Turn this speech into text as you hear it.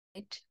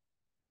Right?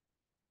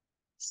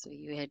 So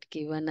you had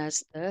given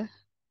us the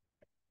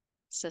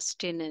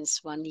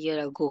sustenance 1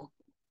 year ago.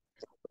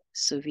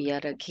 So we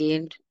are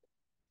again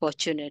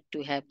fortunate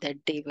to have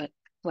that day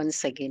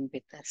once again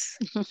with us.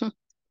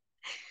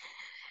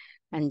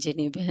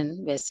 Anjani बहन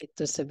वैसे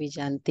तो सभी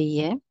जानते ही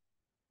है.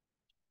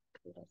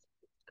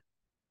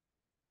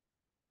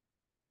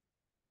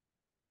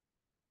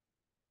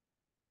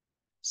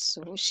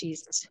 So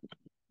she's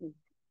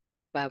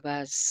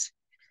Baba's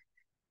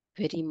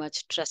very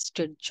much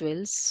trusted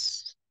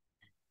jewels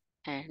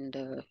and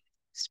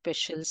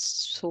special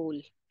soul,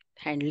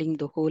 handling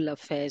the whole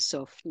affairs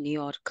of New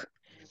York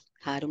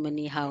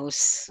Harmony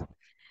House,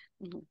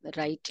 the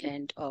right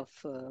hand of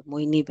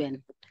Moini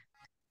Ben.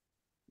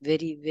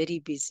 Very, very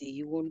busy.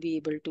 You won't be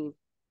able to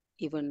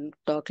even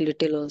talk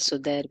little also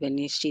there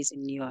when she's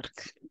in New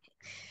York.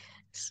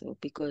 So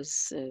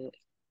because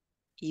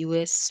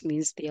US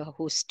means they are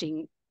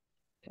hosting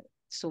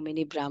so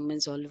many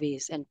Brahmins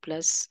always, and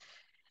plus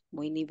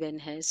Moini Ben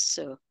has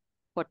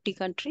 40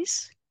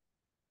 countries,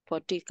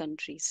 40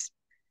 countries.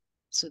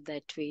 So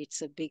that way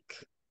it's a big,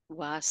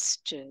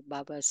 vast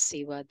Baba's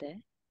Seva there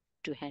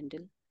to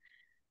handle.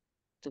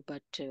 So,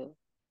 but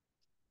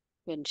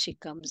when she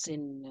comes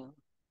in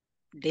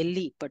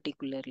Delhi,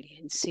 particularly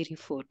in Siri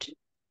Fort,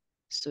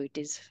 so it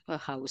is a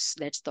house,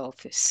 that's the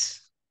office.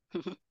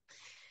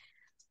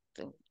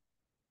 तो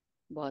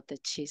बहुत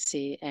अच्छे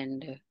से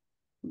and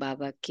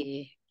बाबा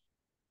के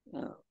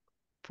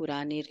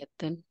पुराने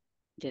रतन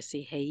जैसे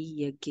है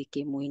ही यज्ञ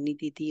के मोहिनी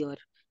दीदी और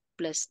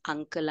प्लस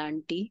अंकल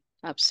आंटी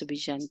आप सभी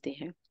जानते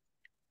हैं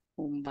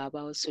whom Baba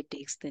also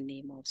takes the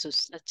name of. So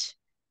such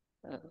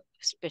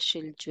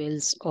special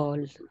jewels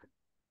all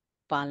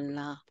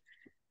पालना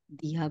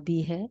दिया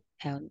भी है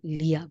और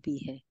लिया भी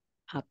है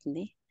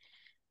आपने.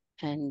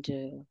 And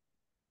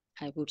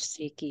I would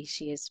say कि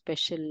she has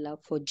special love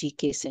for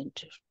GK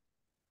Center.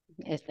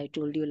 As I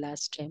told you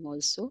last time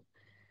also,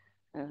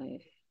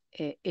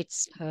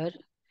 it's her,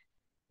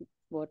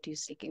 what you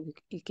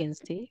can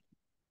say,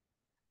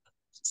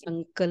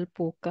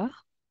 Sankalpo ka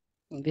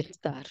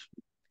Vistar,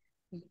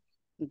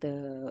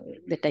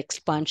 that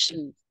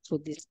expansion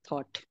through this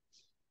thought.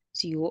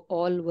 So you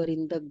all were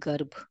in the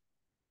Garbh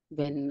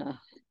when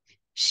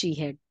she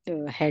had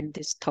had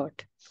this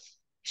thought.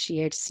 She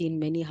had seen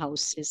many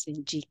houses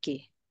in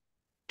GK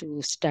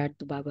to start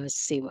the Baba's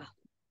Seva.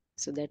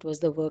 So that was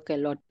the work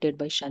allotted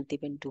by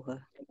Shantiben to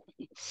her.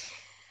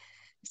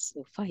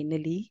 So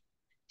finally,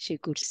 she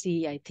could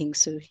see, I think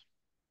so.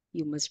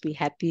 You must be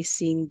happy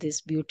seeing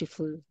this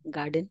beautiful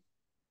garden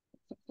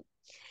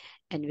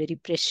and very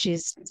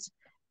precious,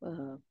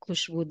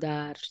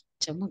 khushbudar,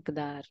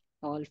 chamakdar,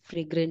 all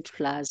fragrant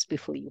flowers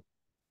before you.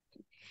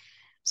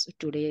 So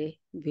today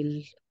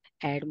we'll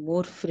add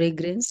more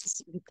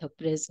fragrance with her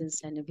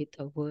presence and with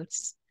her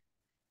words.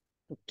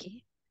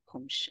 Okay,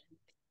 Om Shanti.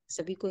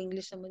 सभी को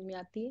English समझ में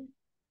आती है?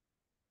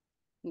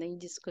 नहीं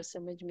जिसको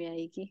समझ में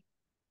आएगी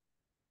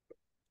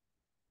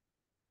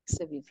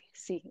सभी.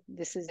 See,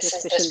 this is the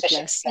special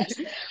class.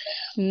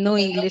 No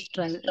English,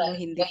 no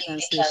Hindi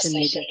translation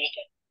needed.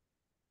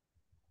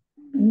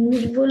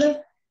 English बोलो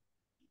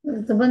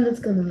तो बंद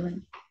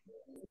करूंगा.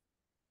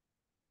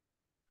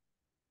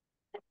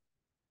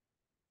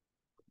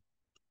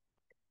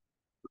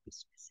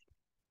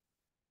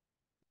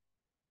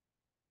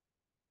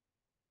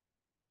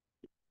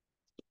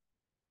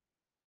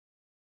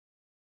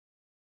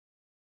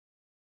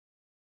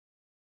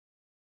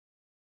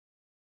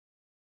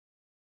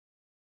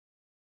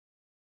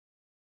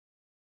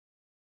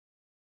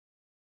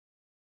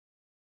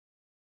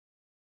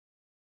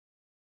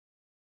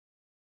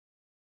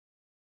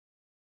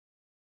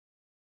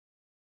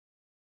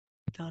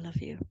 All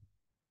of you.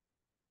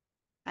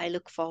 I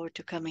look forward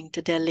to coming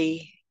to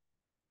Delhi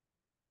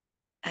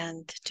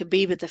and to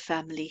be with the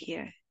family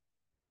here.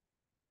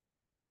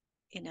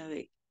 You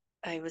know,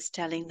 I was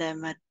telling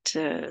them at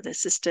the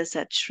sisters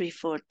at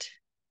Shrifort,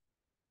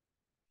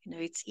 you know,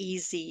 it's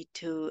easy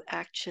to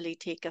actually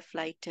take a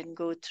flight and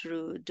go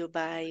through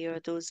Dubai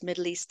or those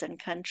Middle Eastern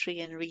country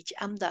and reach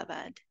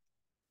Ahmedabad.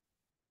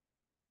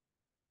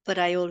 But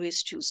I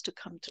always choose to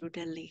come through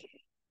Delhi.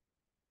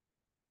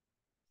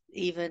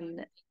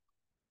 Even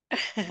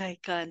I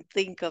can't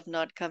think of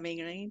not coming,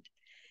 right?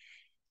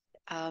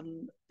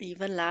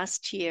 Even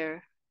last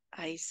year,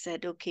 I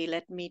said, okay,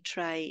 let me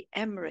try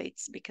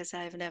Emirates because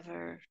I've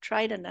never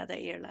tried another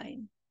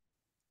airline,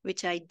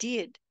 which I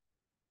did,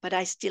 but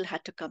I still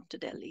had to come to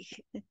Delhi.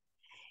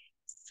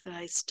 So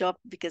I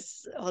stopped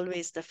because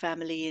always the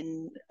family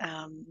in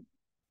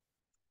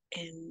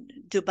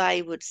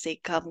Dubai would say,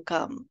 come,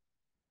 come.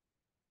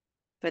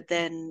 But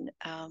then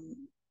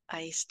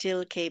I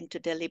still came to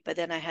Delhi, but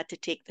then I had to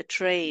take the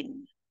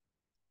train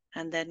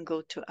and then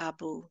go to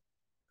Abu,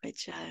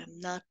 which I am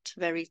not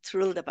very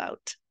thrilled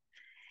about,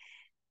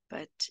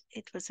 but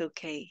it was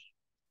okay.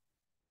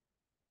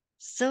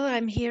 So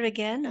I'm here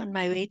again on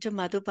my way to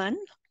Madhuban,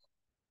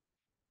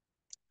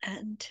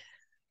 and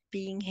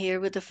being here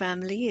with the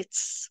family,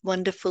 it's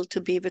wonderful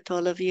to be with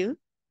all of you.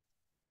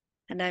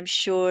 And I'm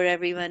sure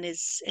everyone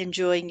is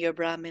enjoying your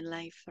Brahmin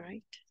life,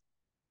 right?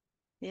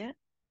 Yeah.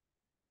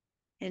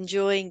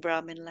 Enjoying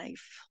Brahmin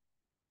life.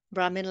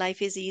 Brahmin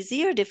life is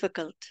easy or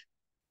difficult?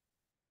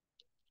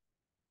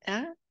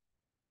 Yeah.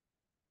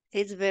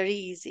 It's very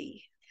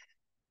easy.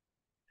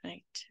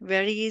 Right.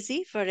 Very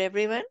easy for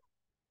everyone.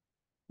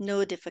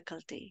 No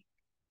difficulty.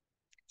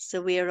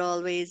 So we are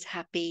always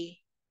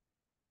happy.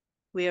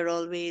 We are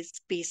always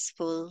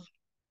peaceful.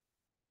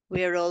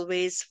 We are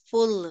always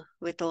full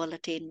with all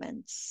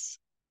attainments.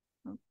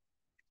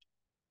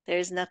 There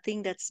is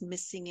nothing that's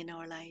missing in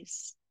our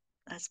lives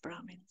as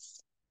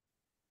Brahmins.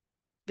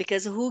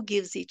 Because who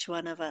gives each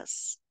one of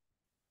us?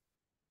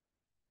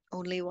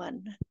 Only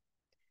one.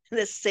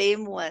 The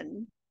same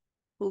one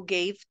who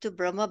gave to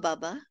Brahma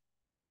Baba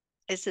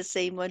is the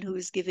same one who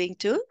is giving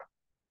to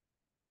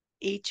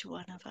each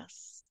one of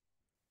us.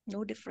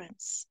 No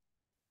difference.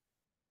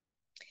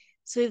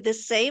 So if the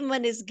same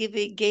one is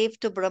gave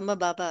to Brahma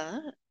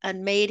Baba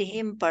and made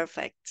him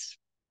perfect,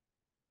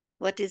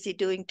 what is he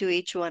doing to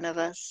each one of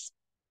us?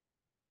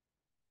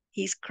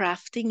 He's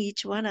crafting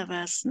each one of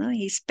us. No,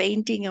 he's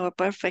painting our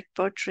perfect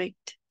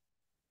portrait.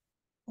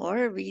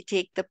 Or we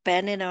take the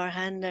pen in our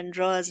hand and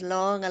draw as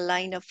long a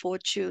line of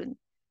fortune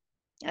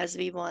as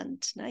we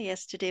want. Now,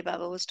 yesterday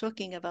Baba was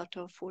talking about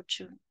our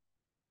fortune.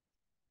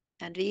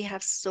 And we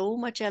have so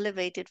much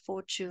elevated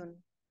fortune.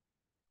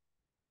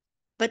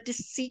 But the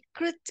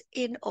secret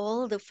in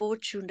all the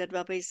fortune that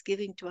Baba is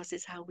giving to us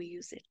is how we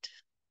use it.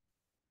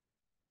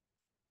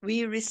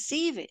 We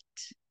receive it,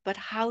 but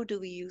how do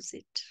we use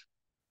it?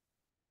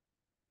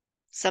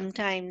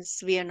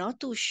 Sometimes we are not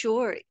too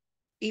sure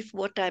if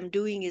what I'm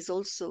doing is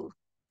also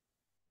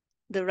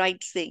the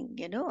right thing.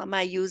 Am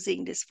I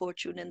using this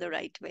fortune in the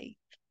right way?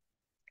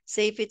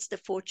 Say if it's the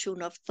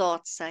fortune of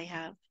thoughts I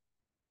have.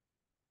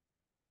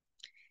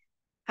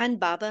 And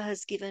Baba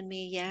has given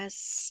me,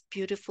 yes,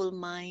 beautiful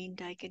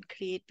mind. I can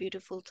create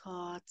beautiful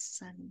thoughts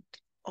and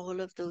all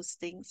of those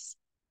things.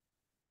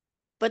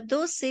 But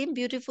those same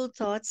beautiful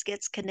thoughts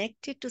gets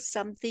connected to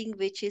something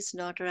which is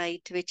not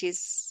right, which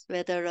is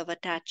whether of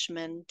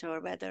attachment or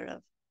whether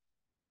of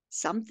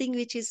something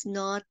which is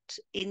not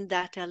in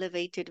that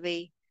elevated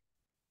way.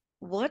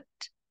 What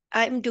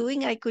I'm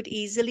doing, I could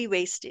easily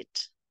waste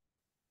it.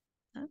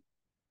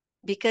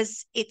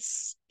 Because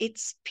it's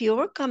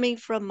pure coming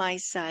from my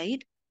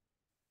side,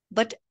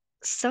 but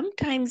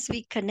sometimes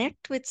we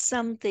connect with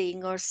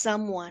something or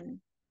someone,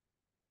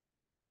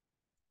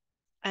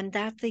 and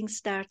that thing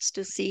starts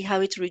to see how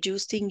it's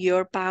reducing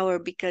your power,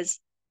 because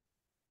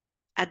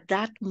at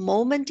that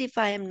moment, if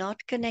I am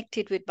not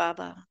connected with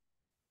Baba,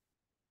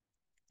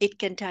 it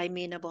can tie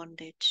me in a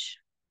bondage.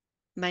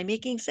 Am I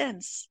making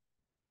sense?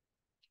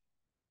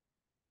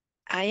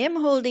 I am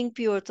holding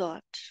pure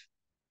thought,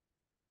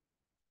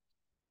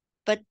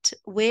 but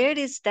where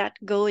is that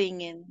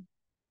going in?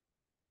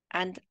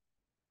 And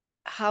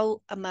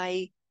how am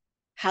I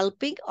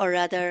helping, or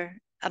rather,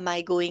 am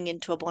I going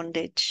into a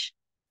bondage?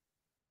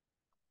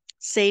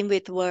 Same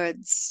with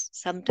words.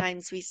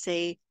 Sometimes we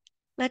say,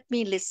 let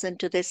me listen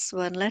to this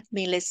one, let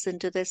me listen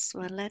to this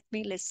one, let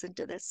me listen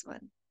to this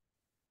one.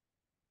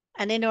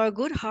 And in our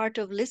good heart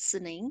of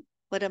listening,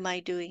 what am I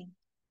doing?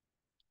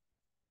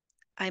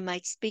 I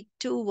might speak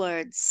two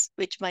words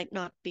which might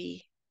not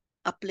be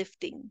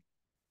uplifting,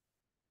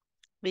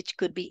 which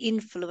could be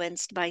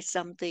influenced by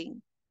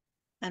something.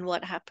 And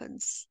what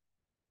happens?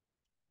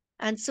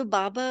 And so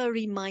Baba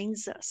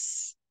reminds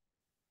us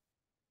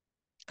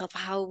of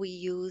how we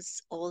use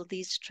all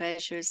these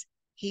treasures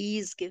he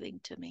is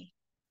giving to me.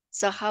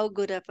 So how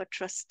good of a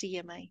trustee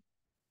am I?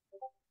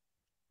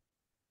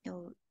 You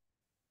know,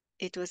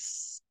 it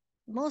was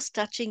most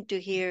touching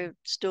to hear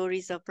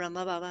stories of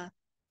Brahma Baba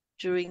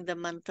during the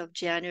month of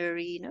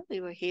January.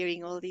 We were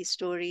hearing all these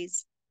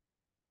stories.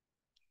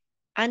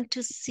 And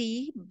to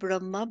see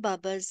Brahma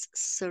Baba's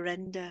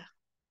surrender,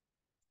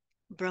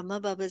 Brahma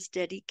Baba's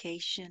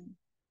dedication,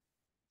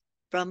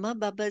 Brahma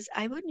Baba's,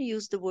 I wouldn't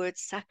use the word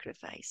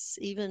sacrifice,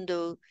 even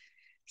though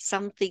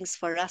some things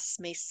for us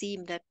may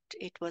seem that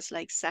it was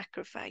like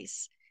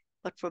sacrifice.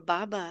 But for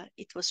Baba,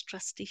 it was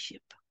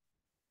trusteeship.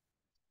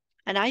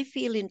 And I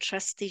feel in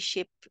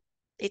trusteeship,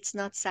 it's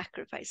not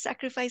sacrifice.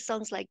 Sacrifice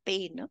sounds like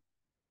pain, no?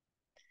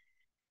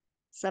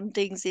 Some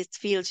things it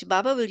feels,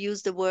 Baba will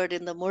use the word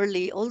in the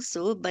Murli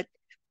also, but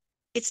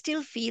it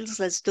still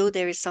feels as though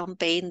there is some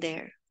pain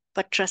there.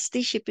 But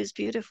trusteeship is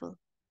beautiful.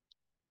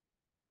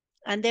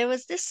 And there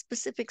was this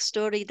specific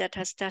story that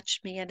has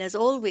touched me and has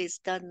always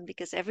done,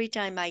 because every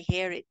time I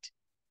hear it,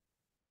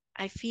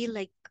 I feel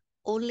like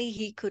only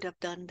he could have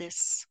done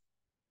this.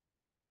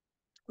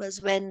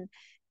 Was when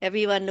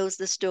everyone knows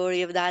the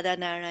story of Dada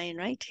Narayan,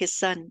 right? His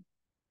son.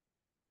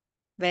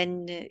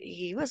 When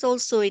he was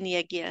also in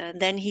Yagya,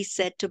 and then he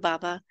said to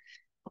Baba,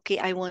 okay,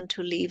 I want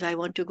to leave. I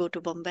want to go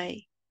to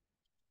Bombay.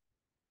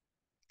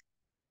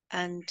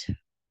 And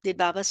did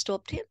Baba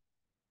stop him?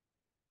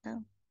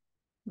 No.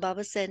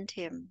 Baba sent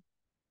him.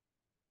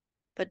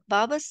 But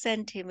Baba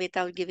sent him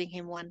without giving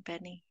him one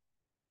penny.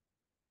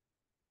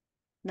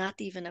 Not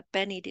even a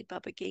penny did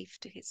Baba give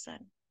to his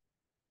son.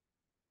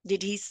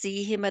 Did he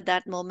see him at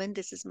that moment?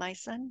 This is my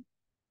son.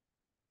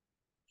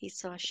 He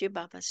saw Shiv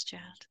Baba's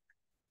child.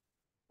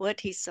 what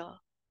he saw.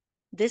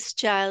 This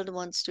child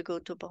wants to go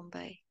to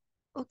Bombay.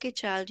 Okay,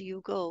 child,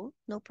 you go,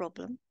 no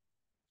problem.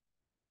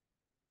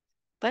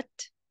 But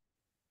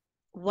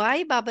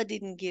why Baba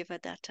didn't give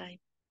at that time?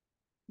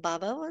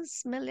 Baba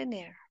was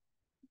millionaire,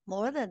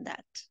 more than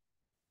that.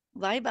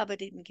 Why Baba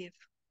didn't give?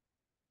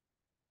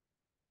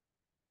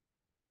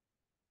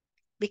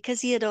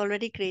 Because he had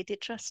already created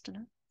trust.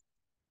 No?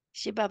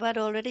 Shiv Baba had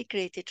already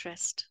created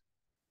trust.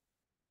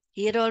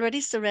 He had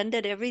already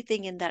surrendered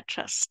everything in that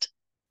trust.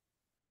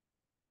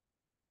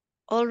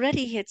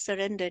 Already he had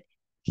surrendered.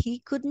 He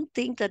couldn't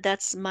think that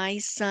that's my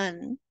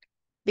son,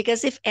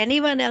 because if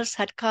anyone else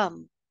had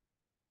come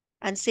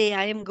and say,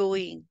 I am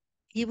going,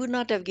 he would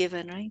not have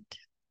given, right?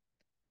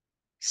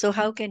 So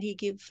how can he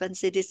give and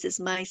say, this is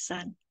my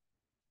son?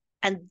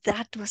 And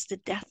that was the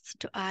death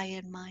to I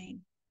and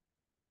mine.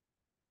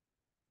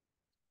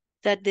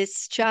 That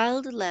this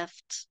child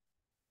left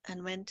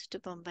and went to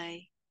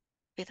Bombay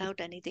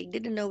without anything,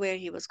 didn't know where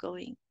he was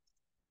going.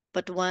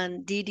 But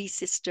one Didi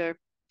sister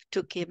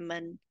took him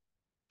and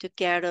took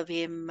care of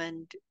him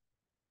and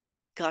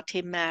got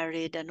him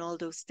married and all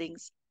those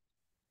things.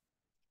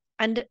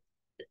 And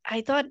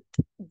I thought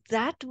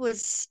that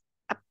was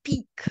a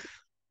peak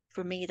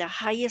for me, the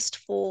highest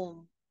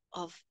form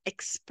of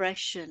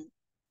expression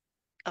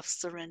of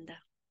surrender.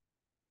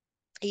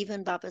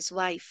 Even Baba's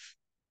wife,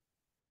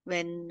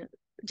 when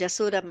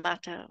Jasoda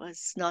Mata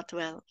was not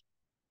well,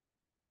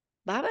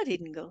 Baba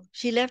didn't go.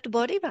 She left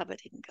body, Baba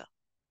didn't go.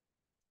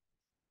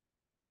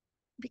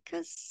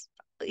 Because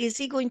is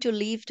he going to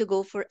leave to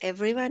go for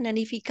everyone? And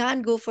if he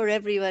can't go for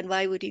everyone,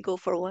 why would he go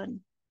for one?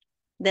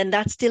 Then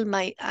that's still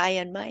my I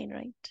and mine,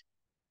 right?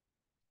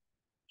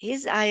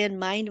 His I and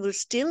mine will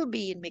still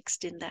be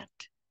mixed in that.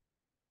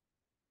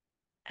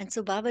 And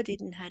so Baba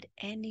didn't had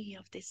any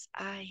of this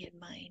I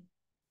and mine.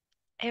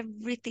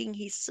 Everything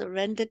he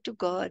surrendered to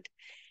God,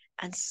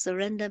 and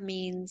surrender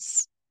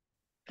means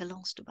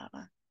belongs to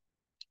Baba.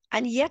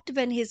 And yet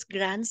when his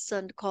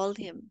grandson called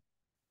him,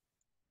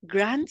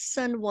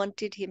 grandson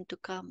wanted him to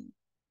come.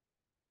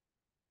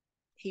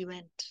 He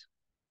went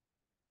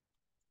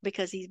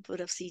because he would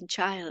have seen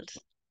child.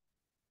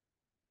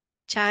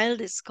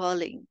 Child is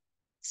calling.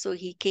 So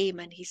he came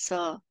and he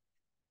saw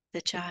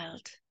the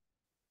child.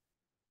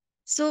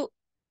 So,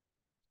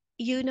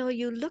 you know,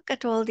 you look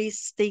at all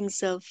these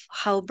things of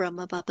how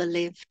Brahma Baba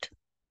lived.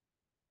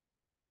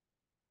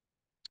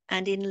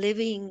 And in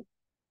living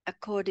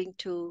according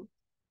to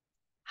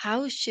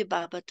how Shiv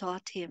Baba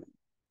taught him,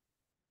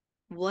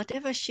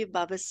 whatever Shiv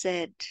Baba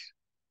said,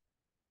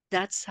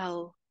 that's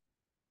how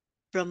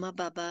Brahma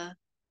Baba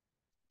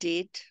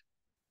did.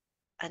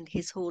 And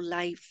his whole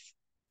life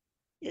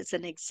is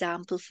an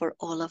example for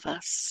all of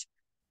us.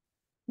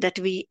 That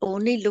we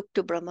only look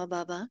to Brahma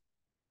Baba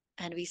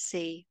and we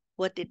say,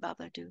 what did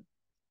Baba do?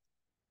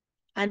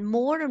 And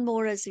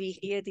more as we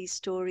hear these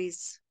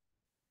stories,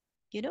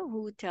 you know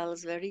who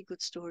tells very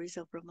good stories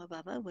of Brahma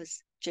Baba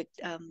was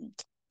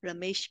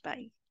Ramesh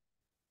Bhai.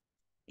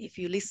 If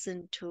you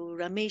listen to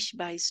Ramesh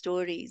Bhai's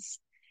stories,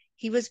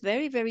 he was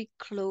very, very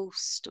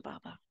close to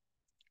Baba.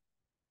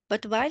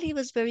 But while he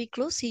was very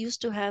close, he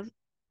used to have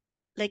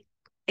like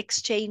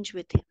exchange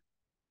with him.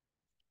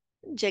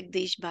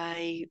 Jagdish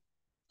Bhai,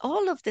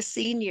 all of the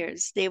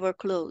seniors, they were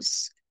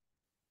close.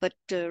 But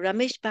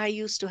Ramesh Bhai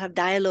used to have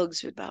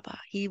dialogues with Baba.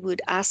 He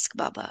would ask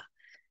Baba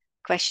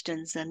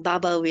questions and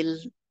Baba will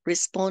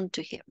respond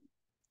to him.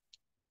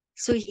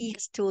 So he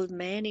has told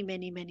many,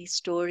 many, many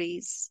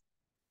stories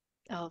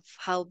of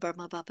how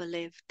Brahma Baba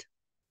lived.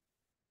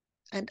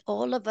 And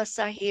all of us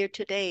are here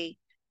today.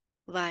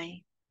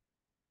 Why?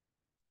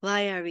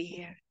 Why are we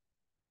here?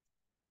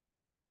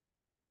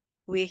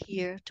 We're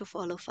here to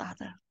follow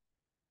Father.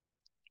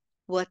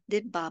 What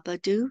did Baba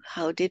do?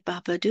 How did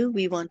Baba do?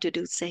 We want to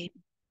do same.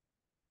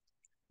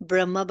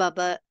 Brahma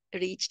Baba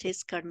reached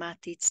his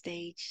karmatit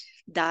stage.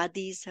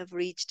 Dadis have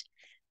reached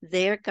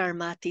their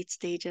karmatit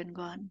stage and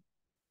gone.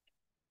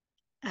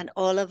 And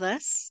all of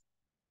us,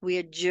 we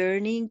are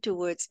journeying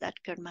towards that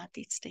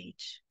karmatit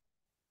stage.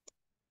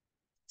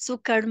 So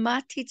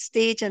karmatit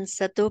stage and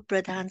sato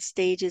pradhan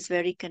stage is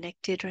very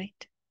connected,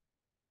 right?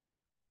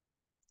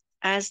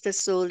 As the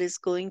soul is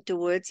going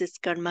towards its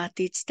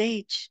karmatit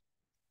stage,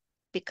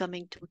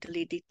 becoming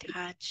totally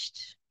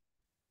detached,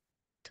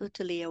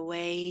 totally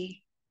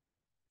away.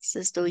 It's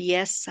as though,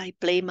 yes, I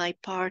play my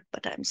part,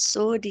 but I'm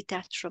so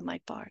detached from my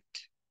part.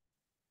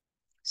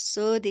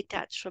 So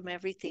detached from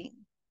everything.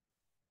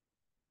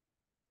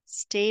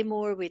 Stay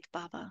more with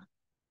Baba.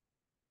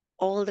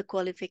 All the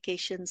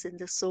qualifications in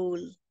the soul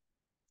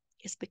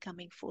is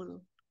becoming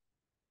full.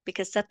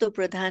 Because Sato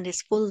Pradhan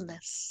is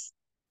fullness.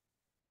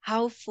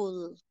 How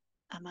full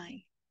am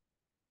I?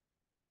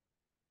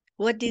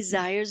 What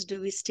desires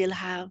do we still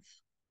have?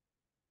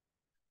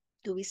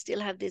 Do we still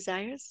have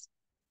desires?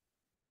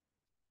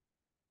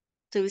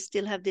 Do we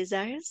still have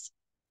desires?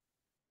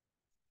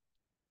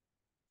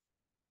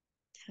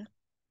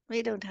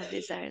 We don't have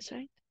desires,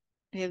 right?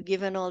 We have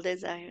given all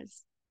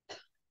desires.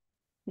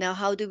 Now,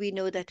 how do we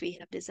know that we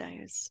have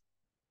desires?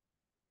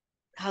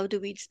 How do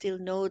we still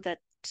know that,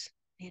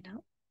 you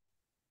know,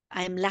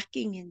 I'm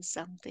lacking in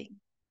something.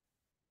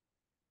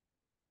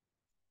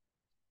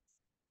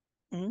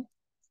 Hmm?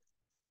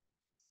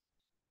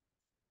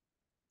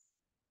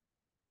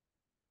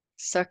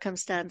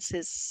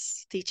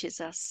 Circumstances teaches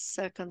us.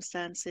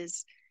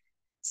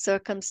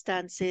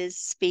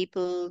 Circumstances,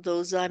 people,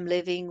 those I'm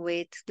living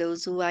with,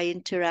 those who I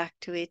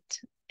interact with,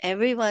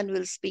 everyone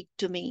will speak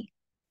to me.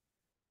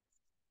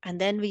 And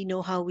then we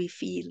know how we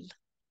feel.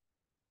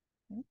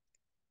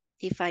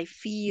 If I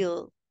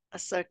feel a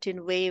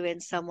certain way when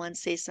someone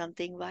says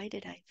something, why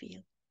did I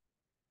feel?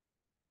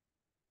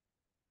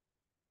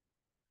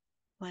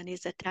 One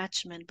is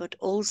attachment, but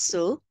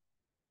also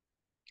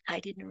I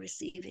didn't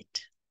receive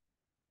it.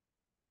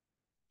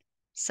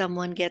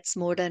 Someone gets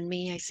more than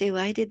me, I say,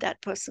 why did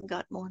that person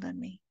got more than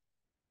me?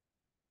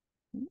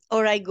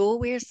 Or I go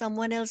where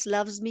someone else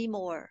loves me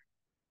more.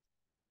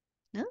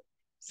 No?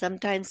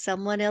 Sometimes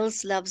someone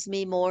else loves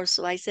me more.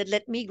 So I said,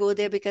 let me go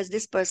there because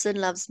this person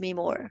loves me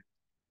more.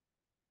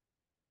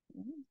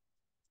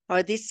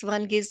 Or this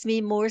one gives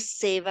me more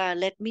seva.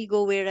 Let me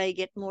go where I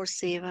get more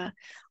seva.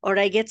 Or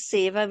I get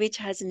seva which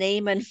has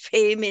name and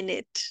fame in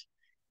it.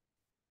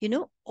 You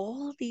know,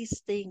 all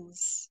these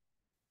things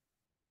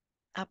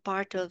are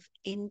part of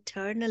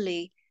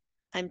internally,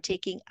 I'm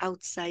taking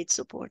outside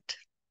support.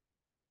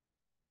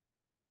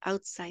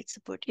 Outside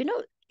support. You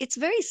know, it's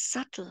very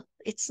subtle.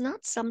 It's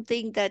not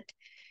something that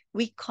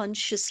we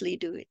consciously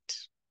do it.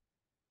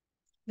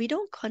 We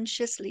don't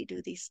consciously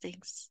do these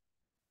things.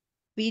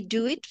 We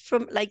do it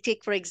from, like,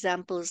 take for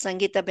example,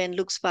 Sangeeta Ben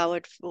looks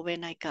forward for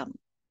when I come.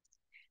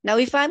 Now,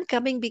 if I'm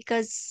coming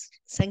because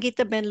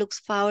Sangeeta Ben looks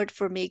forward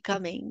for me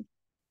coming,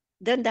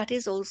 then that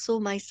is also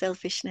my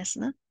selfishness.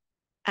 No?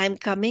 I'm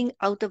coming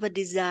out of a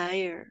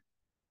desire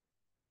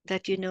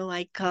that, you know,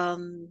 I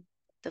come,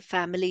 the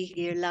family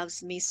here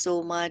loves me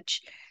so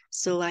much,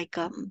 so I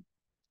come.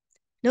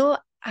 No,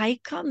 I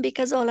come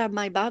because all are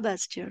my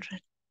Baba's children.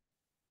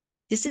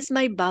 This is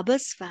my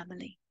Baba's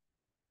family.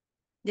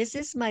 This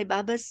is my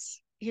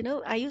Baba's, you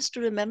know, I used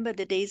to remember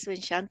the days when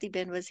Shanti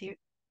Ben was here.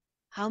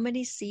 How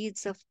many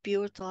seeds of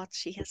pure thoughts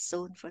she has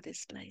sown for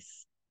this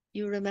place.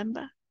 You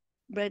remember,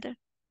 brother?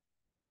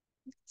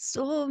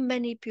 So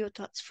many pure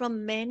thoughts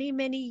from many,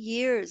 many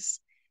years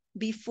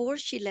before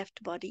she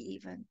left body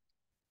even.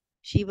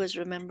 She was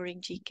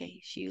remembering GK.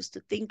 She used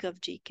to think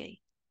of GK.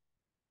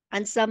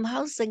 And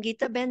somehow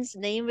Sangeeta Ben's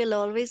name will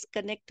always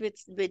connect with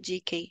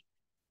GK.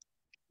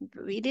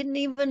 We didn't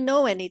even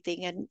know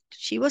anything, and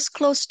she was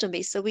close to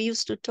me, so we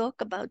used to talk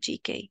about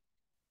GK.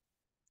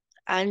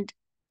 And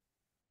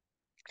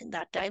in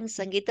that time,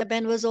 Sangeeta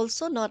Ben was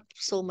also not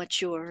so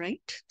mature,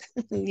 right?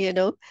 You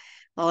know,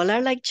 all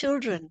are like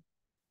children.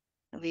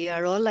 We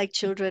are all like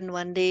children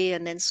one day,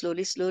 and then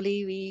slowly,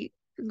 slowly we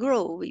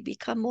grow. We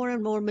become more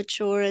and more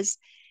mature as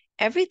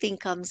everything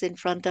comes in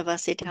front of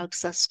us. It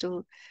helps us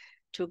to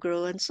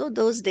grow. And so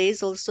those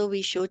days also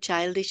we show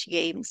childish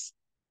games.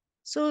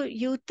 So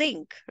you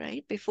think,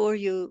 right, before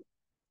you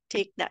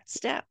take that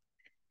step.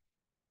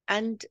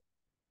 And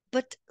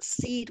but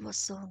seed was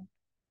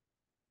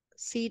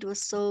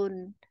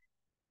sown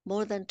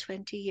more than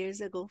 20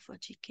 years ago for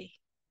GK.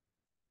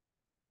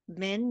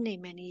 Many,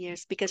 many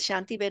years, because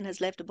Shanti Ben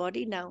has left the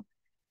body now.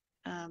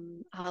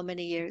 How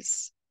many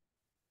years?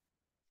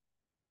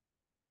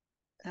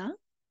 Huh?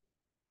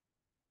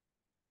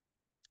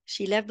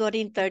 She left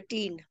body in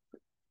 13,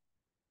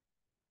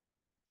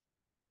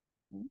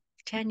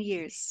 10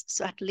 years.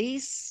 So at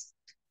least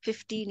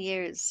 15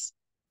 years,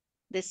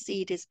 the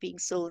seed is being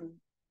sown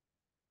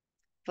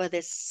for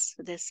this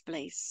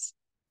place.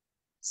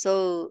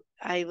 So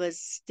I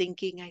was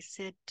thinking, I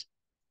said,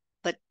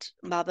 but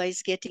Baba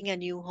is getting a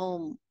new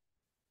home.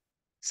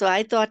 So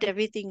I thought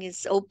everything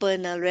is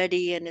open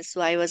already. And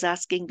so I was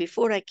asking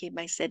before I came,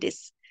 I said,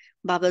 is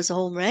Baba's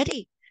home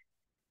ready?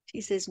 She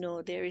says,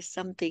 no, there is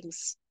some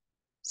things.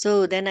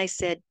 So then I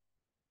said,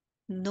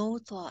 no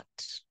thought.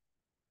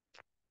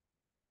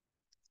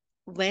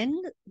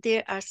 When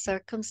there are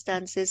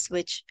circumstances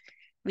which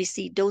we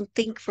see, don't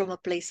think from a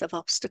place of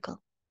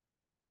obstacle.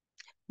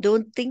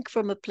 Don't think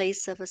from a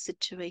place of a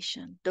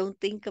situation. Don't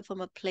think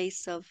from a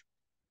place of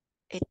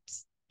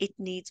it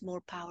needs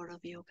more power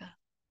of yoga.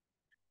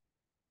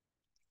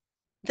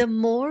 The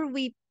more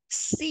we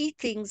see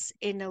things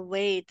in a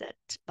way that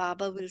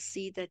Baba will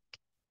see that,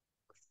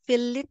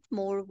 fill it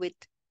more with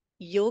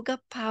yoga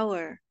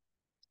power.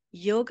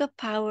 Yoga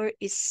power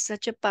is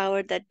such a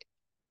power that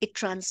it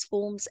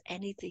transforms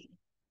anything.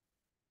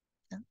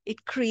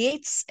 It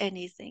creates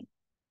anything.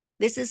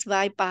 This is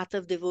why path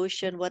of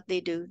devotion, what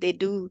they do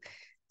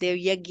their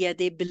yagya,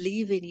 they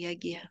believe in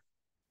yagya.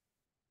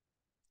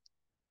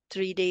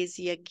 3 days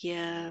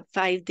yagya,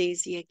 5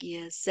 days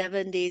yagya,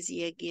 7 days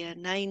yagya,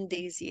 9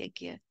 days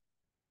yagya.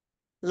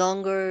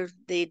 Longer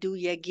they do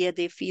yagya,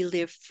 they feel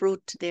their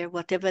fruit, their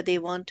whatever they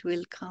want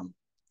will come.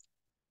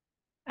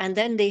 And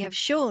then they have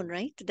shown,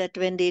 right, that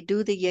when they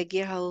do the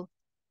yagya, how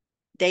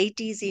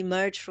deities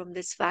emerge from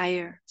this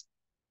fire.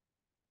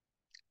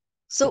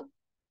 So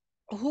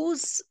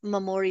whose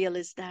memorial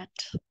is that?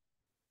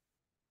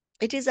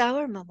 It is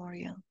our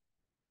memorial.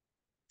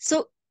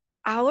 So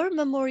our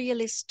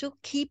memorial is to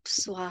keep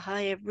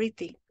swaha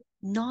everything,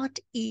 not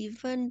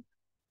even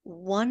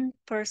one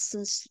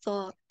person's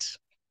thought,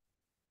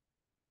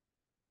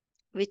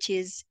 which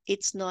is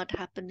it's not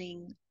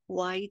happening,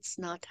 why it's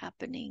not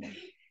happening,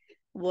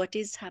 what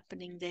is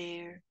happening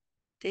there,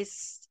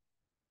 this,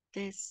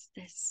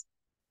 this.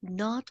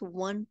 Not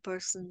one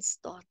person's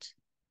thought.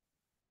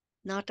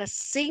 Not a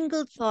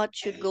single thought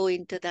should go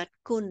into that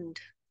kund,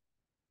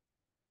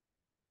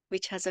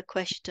 which has a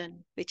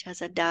question, which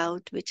has a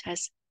doubt, which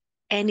has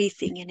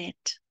anything in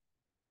it.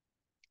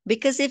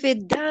 Because if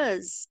it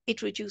does,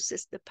 it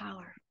reduces the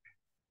power.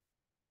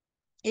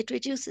 It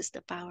reduces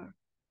the power.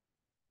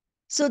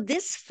 So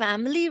this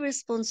family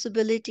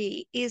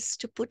responsibility is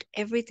to put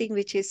everything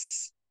which is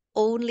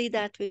only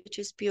that which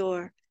is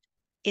pure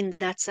in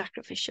that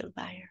sacrificial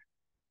fire.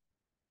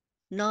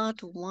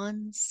 Not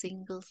one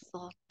single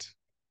thought.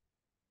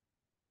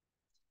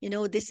 You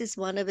know, this is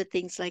one of the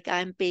things like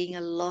I'm paying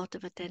a lot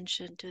of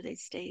attention to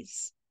these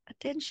days.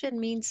 Attention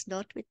means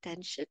not with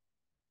tension,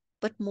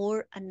 but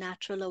more a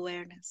natural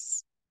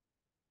awareness.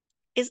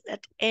 Is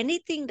that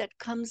anything that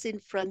comes in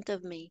front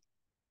of me,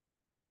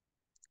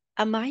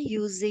 am I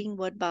using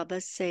what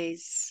Baba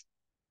says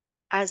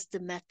as the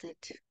method,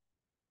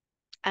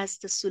 as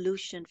the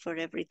solution for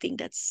everything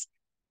that's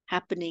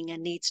happening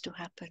and needs to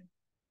happen?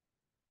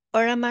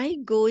 Or am I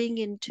going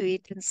into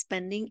it and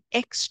spending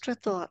extra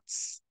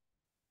thoughts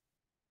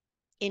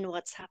in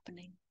what's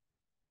happening?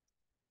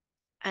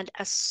 And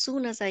as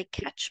soon as I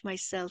catch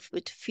myself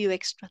with few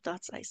extra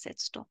thoughts, I said,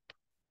 stop.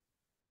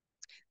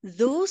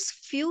 Those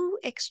few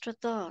extra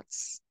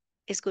thoughts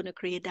is going to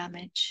create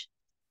damage.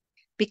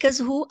 Because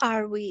who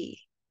are we?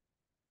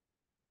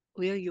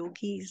 We are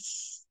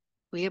yogis.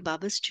 We are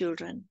Baba's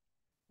children.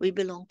 We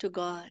belong to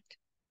God.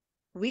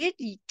 We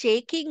are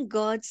taking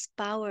God's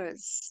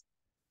powers.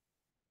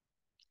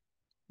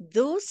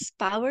 Those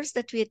powers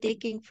that we are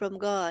taking from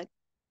God,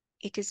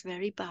 it is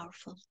very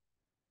powerful.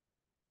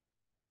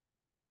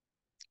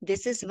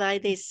 This is why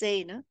they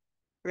say, no?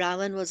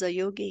 Ravan was a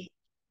yogi.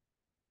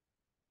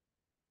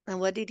 And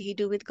what did he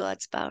do with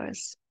God's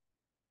powers?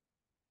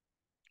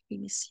 He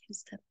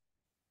misused them.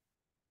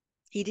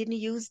 He didn't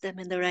use them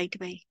in the right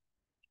way.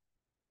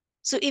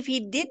 So if he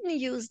didn't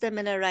use them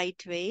in a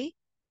right way,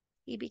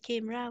 he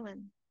became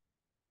Ravan.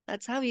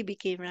 That's how he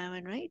became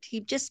Ravan, right?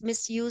 He just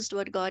misused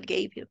what God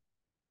gave him.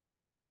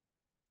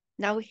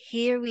 Now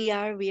here we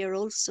are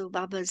also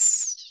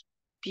Baba's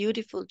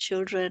beautiful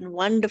children,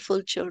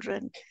 wonderful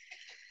children,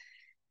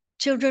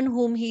 children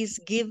whom he's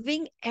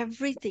giving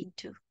everything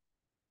to.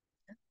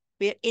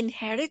 We're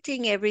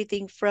inheriting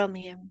everything from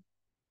him.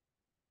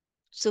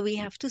 So we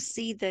have to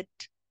see that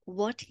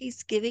what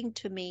he's giving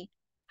to me,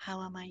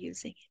 how am I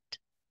using it?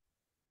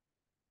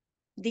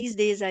 These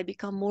days I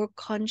become more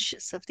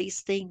conscious of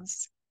these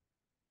things.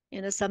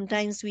 You know,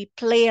 sometimes we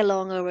play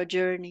along our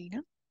journey,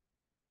 no?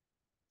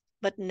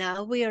 But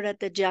now we are at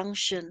the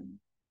junction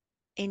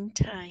in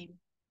time.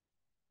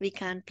 We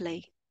can't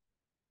play.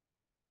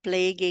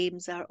 Play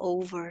games are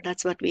over.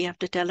 That's what we have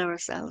to tell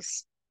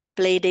ourselves.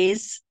 Play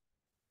days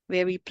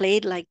where we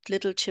played like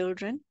little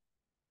children,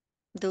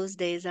 those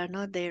days are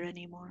not there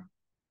anymore.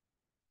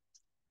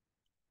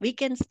 We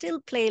can still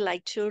play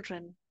like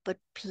children, but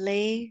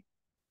play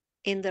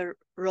in the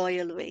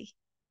royal way.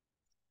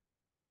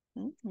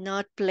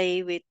 Not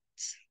play with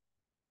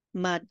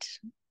mud,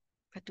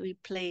 but we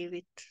play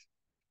with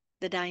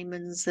the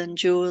diamonds and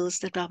jewels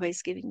that Baba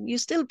is giving. You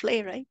still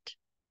play, right?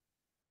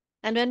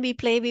 And when we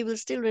play, we will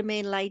still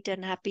remain light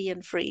and happy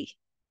and free.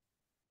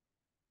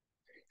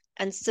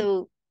 And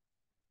so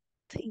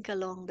think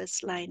along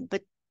this line.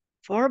 But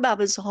for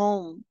Baba's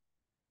home,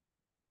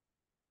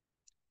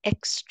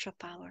 extra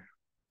power,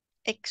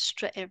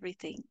 extra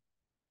everything.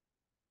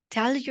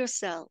 Tell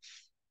yourself,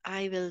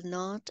 I will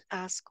not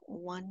ask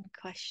one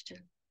question.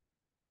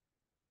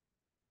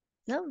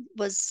 No, it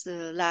was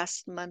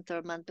last month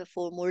or month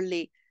before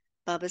Murli,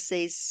 Baba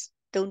says,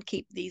 don't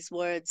keep these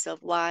words of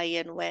why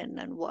and when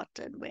and what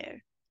and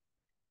where.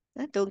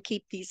 Don't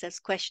keep these as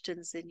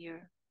questions in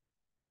your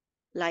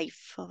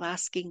life of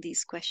asking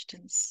these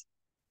questions.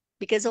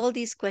 Because all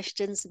these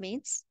questions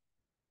means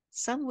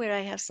somewhere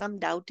I have some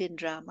doubt in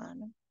drama,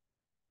 no?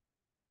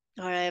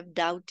 Or I have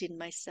doubt in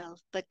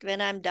myself. But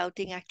when I'm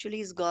doubting,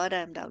 actually is God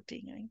I'm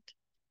doubting, right?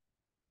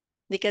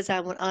 Because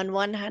on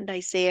one hand,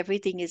 I say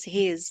everything is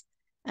His,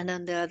 and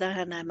on the other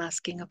hand, I'm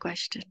asking a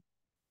question.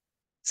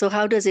 So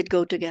how does it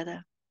go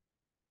together?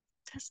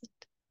 It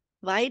doesn't.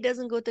 Why it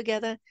doesn't go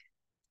together?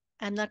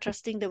 I'm not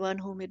trusting the one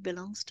whom it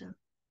belongs to.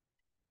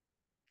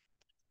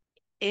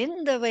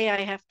 In the way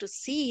I have to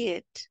see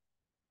it,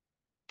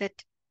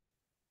 that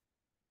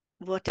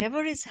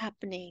whatever is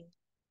happening,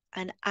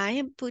 and I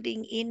am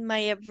putting in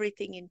my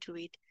everything into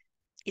it,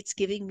 it's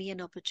giving me an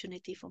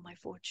opportunity for my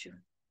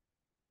fortune.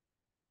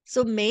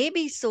 So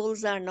maybe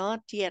souls are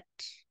not yet,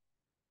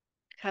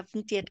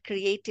 haven't yet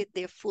created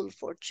their full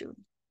fortune.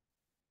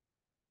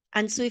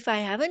 And so if I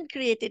haven't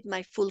created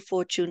my full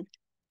fortune,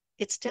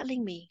 it's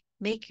telling me,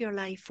 make your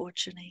life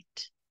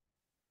fortunate.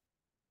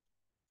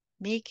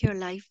 Make your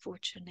life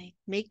fortunate.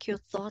 Make your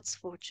thoughts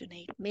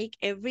fortunate. Make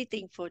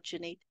everything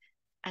fortunate.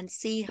 And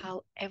see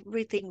how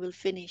everything will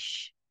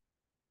finish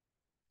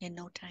in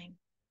no time.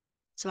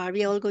 So are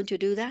we all going to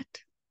do that?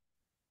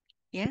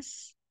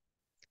 Yes?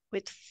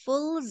 With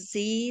full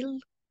zeal,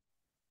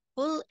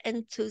 full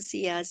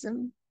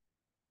enthusiasm,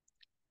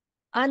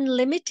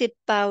 unlimited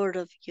power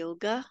of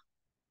yoga,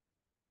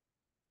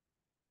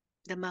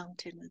 the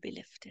mountain will be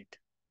lifted.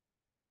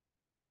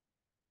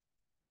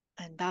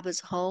 And Baba's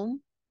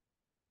home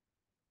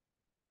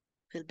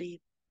will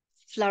be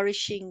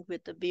flourishing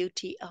with the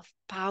beauty of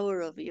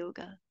power of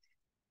yoga,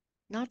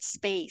 not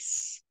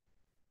space.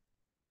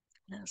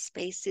 No,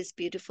 space is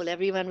beautiful.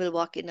 Everyone will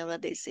walk in and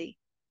what they say.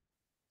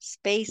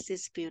 Space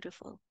is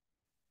beautiful.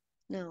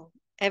 No,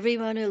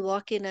 everyone will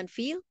walk in and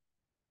feel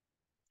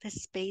the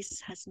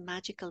space has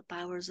magical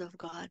powers of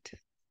God.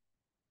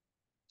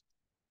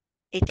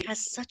 It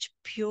has such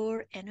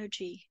pure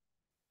energy,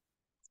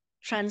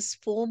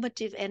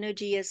 transformative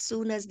energy. As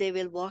soon as they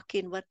will walk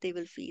in, what they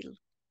will feel.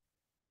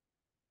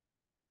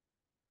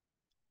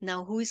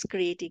 Now, who is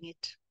creating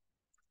it?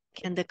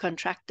 Can the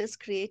contractors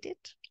create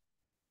it?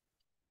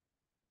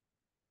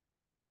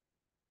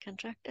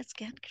 Contractors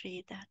can't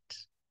create that.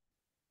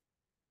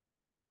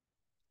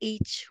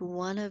 Each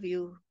one of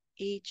you,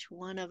 each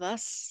one of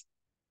us,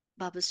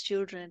 Baba's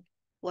children,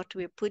 what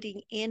we're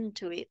putting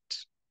into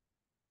it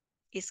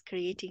is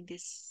creating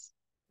this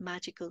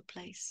magical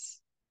place.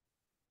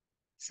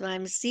 So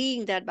I'm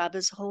seeing that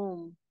Baba's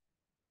home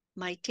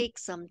might take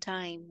some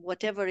time,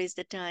 whatever is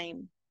the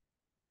time.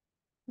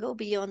 Go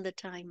beyond the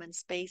time and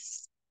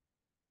space.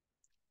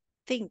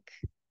 Think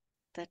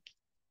that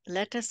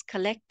let us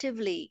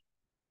collectively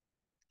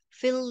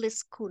fill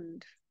this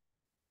kund,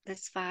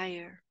 this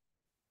fire,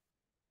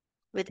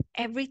 with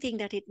everything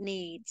that it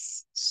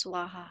needs,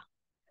 swaha,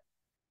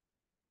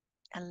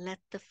 and let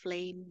the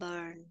flame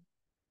burn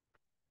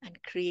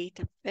and create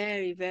a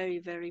very, very,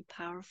 very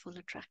powerful,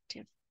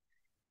 attractive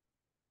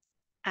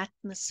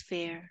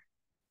atmosphere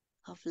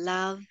of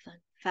love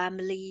and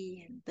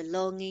family and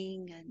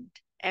belonging and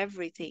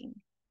everything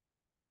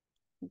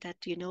that,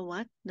 you know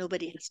what,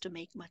 nobody has to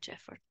make much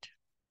effort.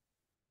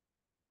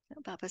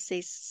 Baba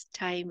says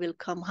time will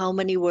come. How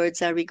many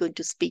words are we going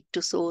to speak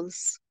to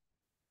souls?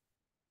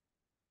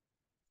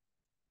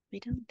 We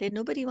don't.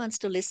 Nobody wants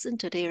to listen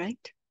today,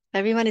 right?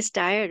 Everyone is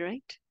tired,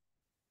 right?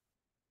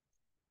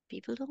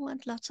 People don't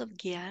want lots of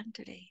gyan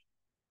today.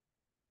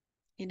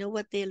 You know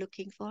what they're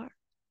looking for?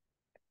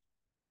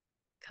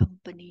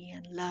 Company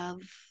and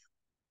love,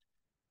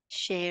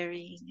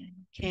 sharing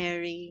and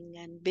caring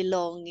and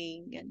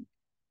belonging.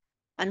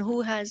 And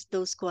who has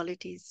those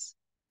qualities?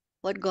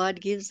 What God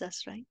gives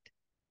us, right?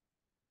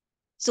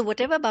 So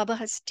whatever Baba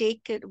has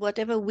taken,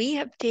 whatever we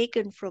have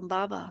taken from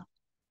Baba,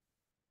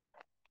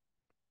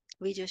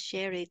 we just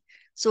share it.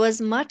 So as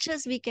much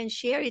as we can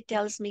share, it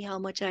tells me how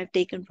much I've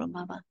taken from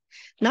Baba,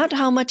 not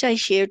how much I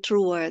share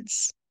through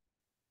words.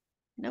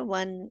 You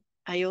know,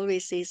 I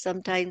always say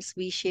sometimes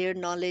we share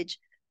knowledge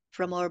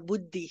from our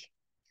buddhi,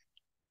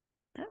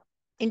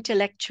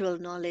 intellectual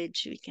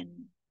knowledge we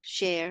can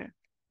share,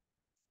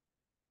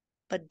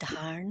 but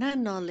dharna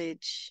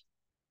knowledge,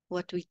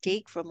 what we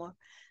take from our,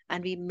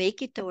 and we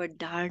make it our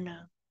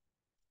dharna,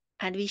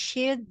 and we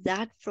share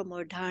that from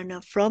our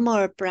dharna, from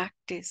our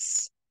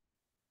practice.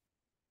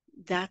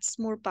 That's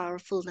more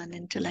powerful than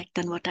intellect,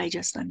 than what I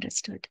just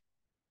understood.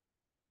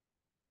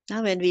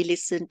 Now, when we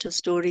listen to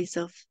stories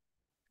of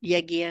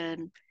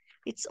yagyan,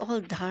 it's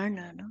all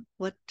dharna, no?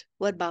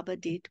 What Baba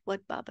did,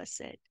 what Baba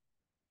said,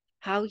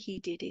 how he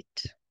did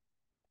it,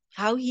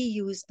 how he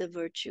used the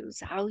virtues,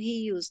 how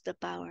he used the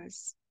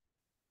powers,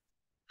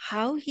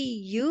 how he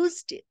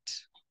used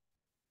it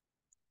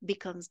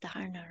becomes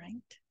dharna,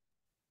 right?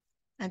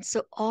 And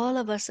so all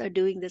of us are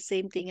doing the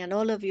same thing, and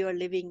all of you are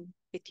living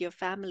with your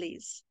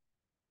families.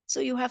 So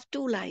you have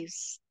two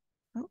lives.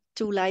 No?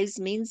 Two lives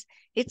means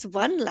it's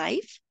one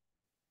life.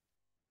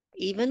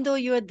 Even though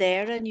you're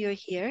there and you're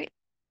here,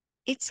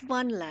 it's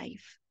one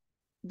life.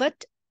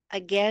 But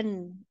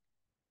again,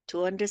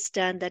 to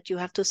understand that you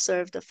have to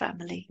serve the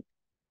family.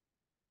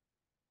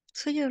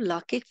 So your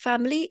Lokik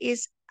family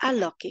is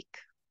alokik.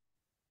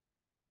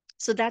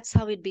 So that's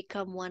how it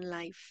become one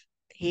life.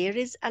 Here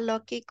is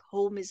alokik,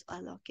 home is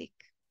alokik.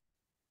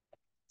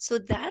 So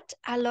that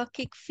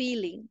alokik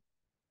feeling,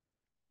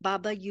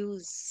 Baba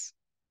use.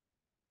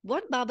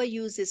 What Baba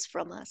uses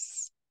from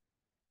us?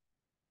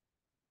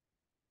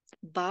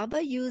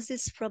 Baba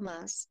uses from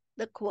us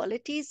the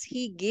qualities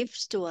he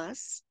gives to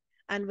us,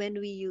 and when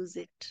we use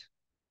it.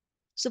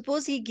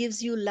 Suppose he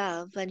gives you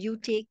love and you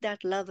take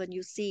that love and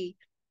you see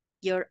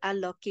your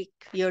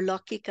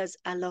lokik as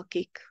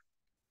alokik,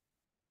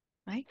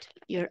 right?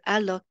 Your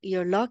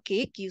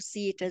lokik, you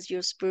see it as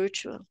your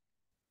spiritual.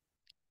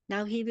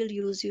 Now he will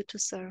use you to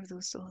serve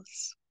those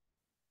souls.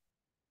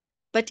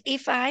 But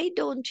if I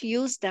don't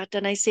use that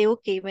and I say,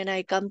 okay, when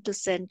I come to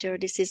center,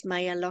 this is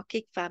my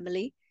alokik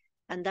family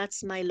and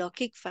that's my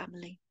lokik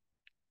family.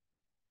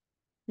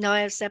 Now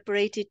I have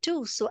separated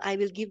two, so I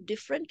will give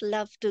different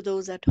love to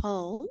those at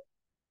home.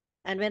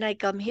 And when I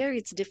come here,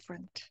 it's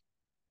different.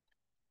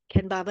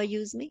 Can Baba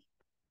use me?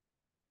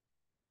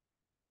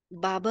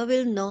 Baba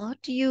will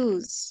not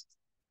use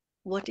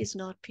what is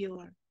not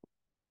pure.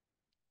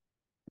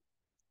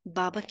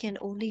 Baba can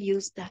only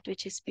use that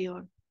which is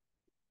pure.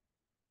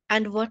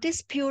 And what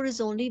is pure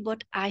is only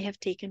what I have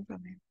taken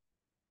from him.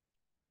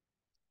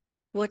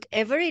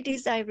 Whatever it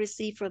is I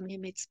receive from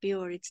him, it's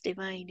pure, it's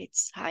divine,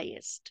 it's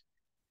highest.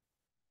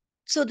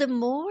 So the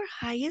more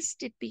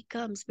highest it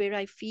becomes, where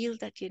I feel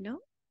that,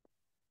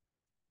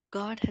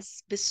 God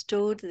has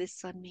bestowed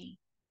this on me,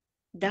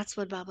 that's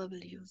what Baba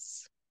will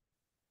use.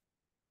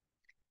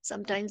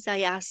 Sometimes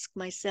I ask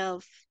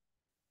myself,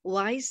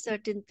 why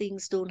certain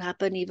things don't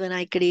happen even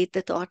I create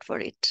the thought for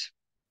it?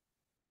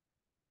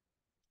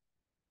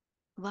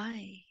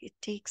 Why? It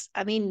takes,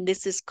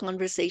 this is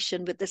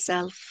conversation with the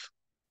self.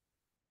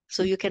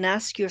 So you can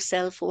ask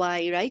yourself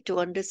why, right? To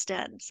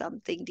understand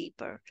something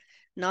deeper.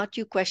 Not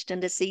you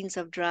question the scenes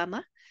of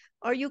drama,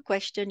 or you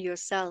question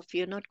yourself.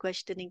 You're not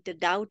questioning to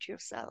doubt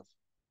yourself,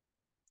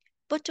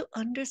 but to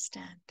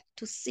understand,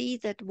 to see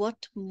that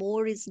what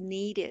more is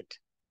needed.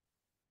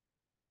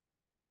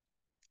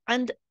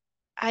 And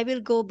I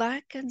will go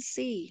back and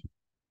see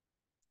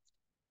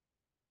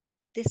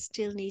this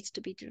still needs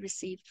to be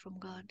received from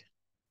God.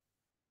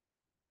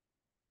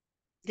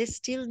 This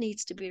still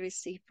needs to be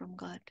received from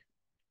God.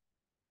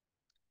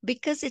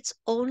 Because it's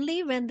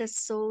only when the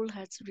soul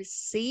has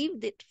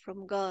received it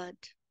from God,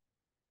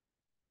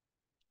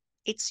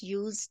 it's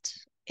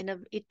used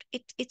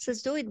it's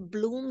as though it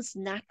blooms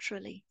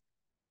naturally.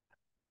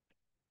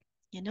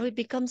 It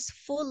becomes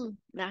full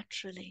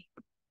naturally.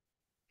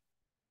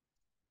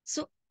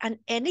 So, and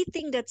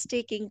anything that's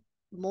taking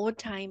more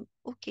time,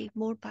 okay,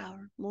 more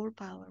power, more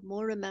power,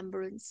 more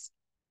remembrance,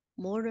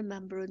 more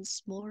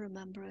remembrance, more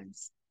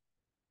remembrance,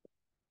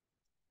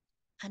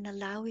 and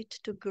allow it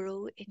to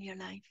grow in your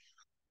life.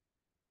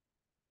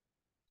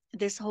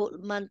 This whole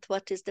month,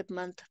 what is the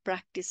month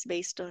practice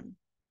based on?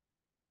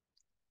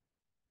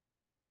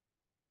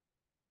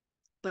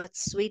 But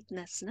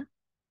sweetness, no?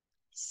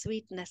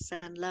 Sweetness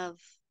and love.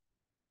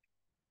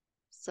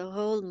 So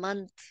whole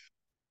month,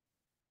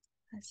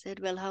 I said,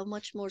 well, how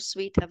much more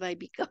sweet have I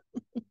become?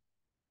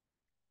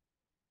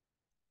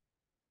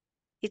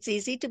 It's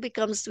easy to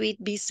become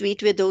sweet, be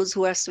sweet with those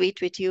who are sweet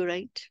with you,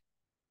 right?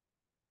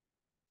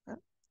 Huh?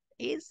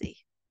 Easy.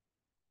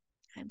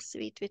 I'm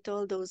sweet with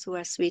all those who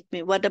are sweet with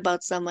me. What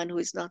about someone who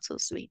is not so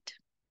sweet?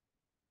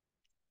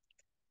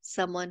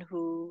 Someone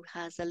who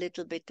has a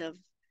little bit of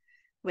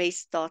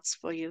waste thoughts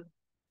for you.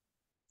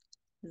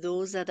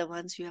 Those are the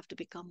ones you have to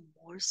become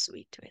more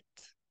sweet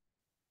with.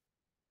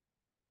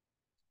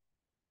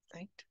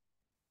 Right?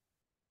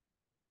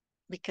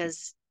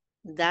 Because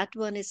that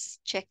one is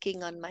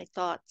checking on my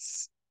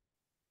thoughts.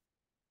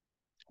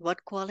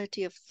 What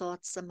quality of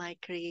thoughts am I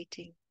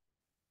creating?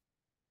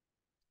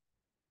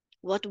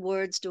 What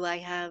words do I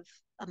have?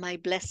 Am I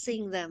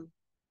blessing them?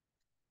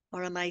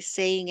 Or am I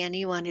saying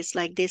anyone is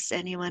like this,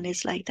 anyone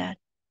is like that?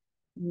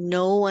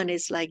 No one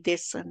is like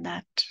this and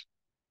that.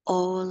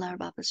 All are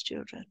Baba's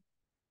children.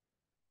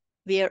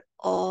 We are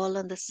all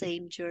on the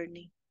same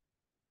journey.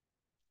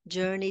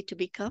 Journey to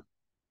become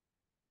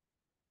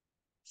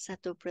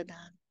Sato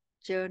Pradhan.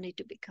 Journey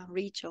to become,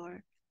 reach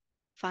our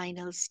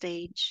final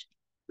stage.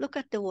 Look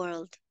at the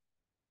world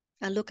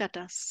and look at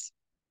us.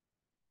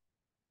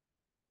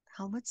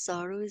 How much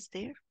sorrow is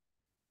there?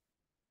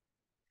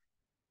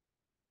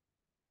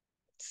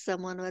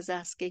 Someone was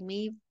asking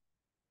me,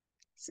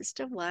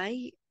 sister,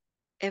 why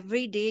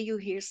every day you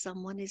hear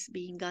someone is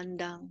being gunned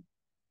down?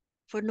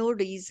 For no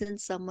reason,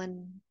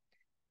 someone,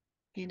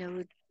 in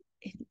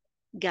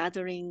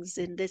gatherings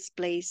in this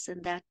place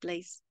and that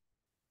place.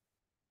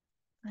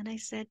 And I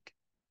said,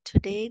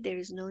 today there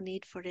is no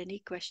need for any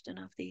question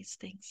of these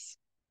things.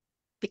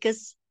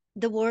 Because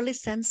the world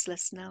is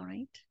senseless now,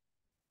 right?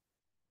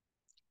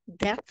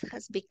 Death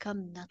has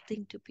become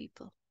nothing to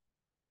people.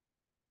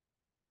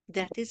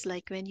 That is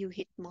like when you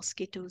hit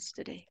mosquitoes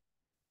today.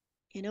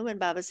 When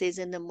Baba says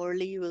in the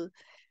Murli, you will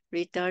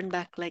return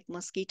back like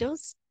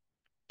mosquitoes.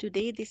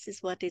 Today, this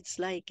is what it's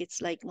like.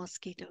 It's like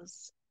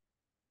mosquitoes.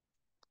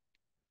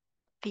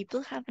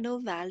 People have no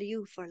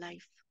value for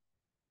life.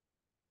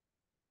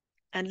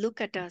 And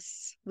look at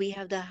us. We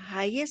have the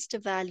highest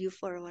value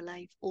for our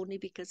life only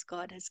because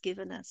God has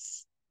given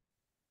us.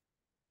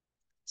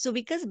 So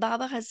because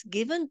Baba has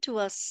given to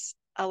us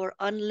our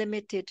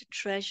unlimited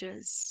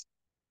treasures,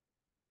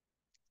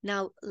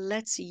 now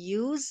let's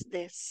use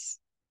this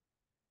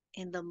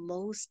in the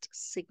most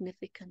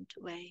significant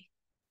way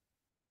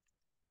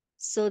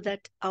so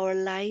that our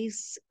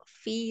lives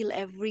feel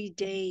every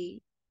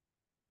day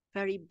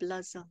very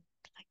blossomed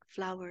like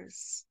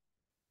flowers.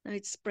 Now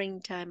it's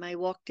springtime. I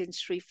walked in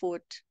Sri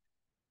Fort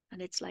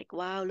and it's like,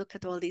 wow, look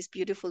at all these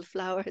beautiful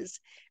flowers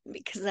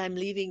because I'm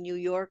leaving New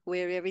York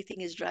where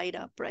everything is dried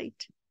up,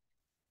 right?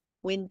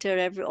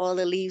 Winter, all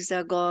the leaves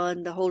are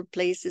gone. The whole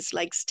place is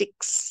like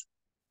sticks.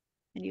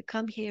 And you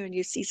come here and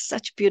you see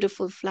such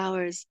beautiful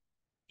flowers.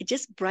 It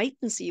just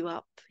brightens you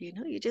up,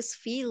 you just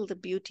feel the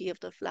beauty of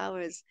the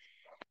flowers.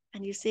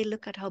 And you say,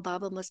 look at how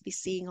Baba must be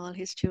seeing all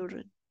his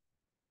children.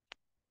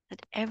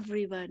 that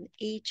everyone,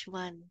 each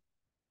one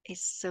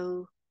is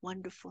so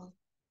wonderful.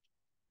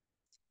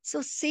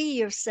 So see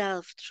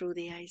yourself through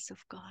the eyes of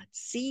God.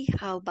 See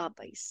how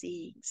Baba is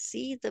seeing.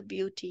 See the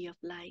beauty of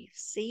life.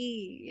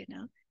 See,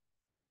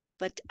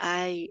 But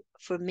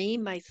for me,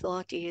 my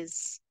thought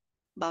is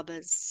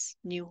Baba's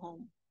new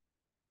home.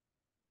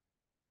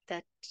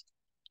 That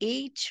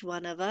each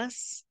one of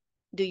us,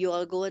 do you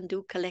all go and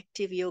do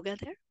collective yoga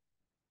there?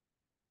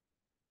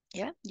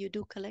 Yeah, you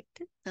do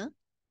collective, huh?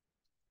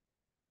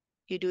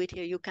 You do it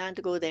here. You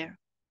can't go there.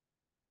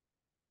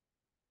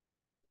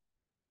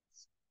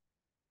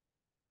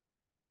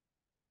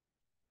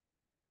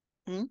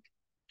 Hmm?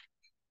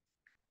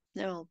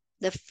 No.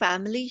 The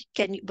family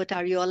can you, but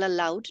are you all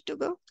allowed to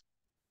go?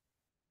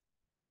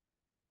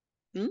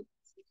 Hmm?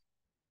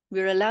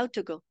 We're allowed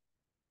to go.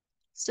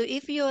 So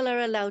if you all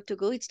are allowed to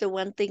go, it's the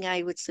one thing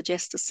I would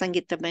suggest to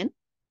Sangita men,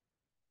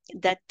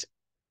 that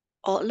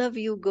all of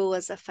you go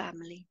as a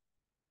family.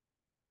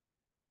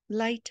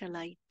 Light a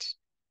light.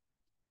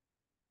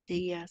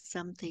 Yeah,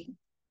 something.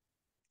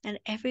 And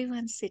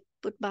everyone sit,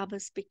 put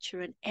Baba's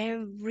picture, and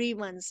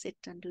everyone sit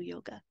and do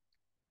yoga.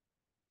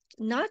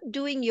 Not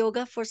doing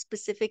yoga for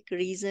specific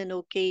reason,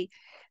 okay,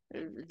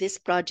 this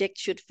project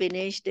should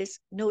finish this.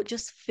 No,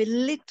 just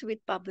fill it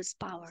with Baba's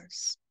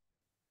powers.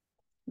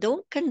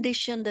 Don't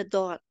condition the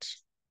thought.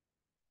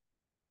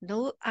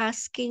 No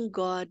asking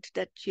God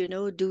that,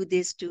 do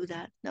this, do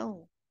that.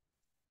 No.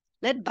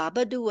 Let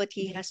Baba do what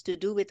he has to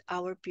do with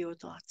our pure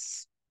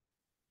thoughts.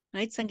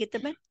 Right,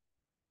 Sangita?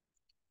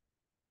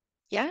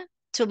 Yeah?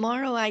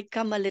 Tomorrow I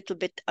come a little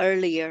bit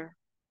earlier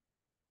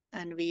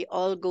and we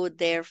all go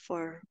there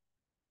for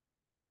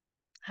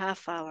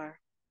half hour.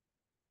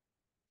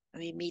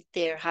 We meet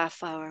there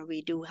half hour,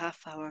 we do half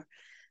hour.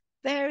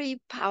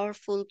 Very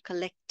powerful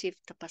collective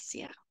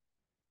tapasya.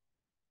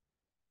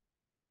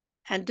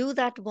 And do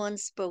that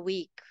once per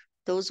week.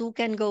 Those who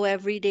can go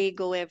every day,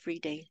 go every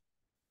day.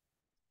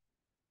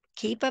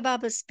 Keep a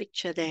Baba's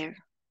picture there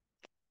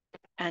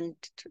and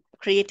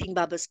creating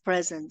Baba's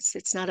presence.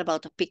 It's not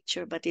about a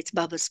picture, but it's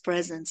Baba's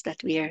presence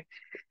that we are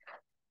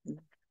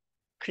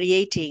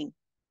creating.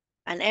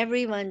 And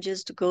everyone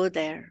just go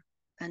there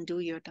and do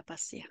your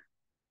tapasya.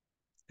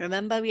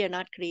 Remember, we are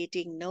not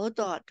creating no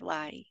thought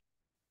why,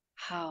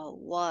 how,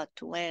 what,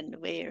 when,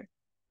 where.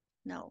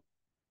 No.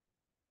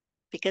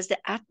 Because the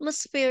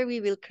atmosphere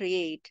we will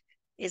create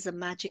is a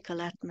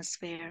magical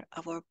atmosphere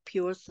of our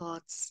pure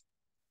thoughts,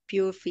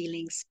 pure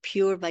feelings,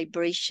 pure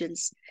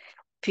vibrations,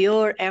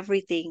 pure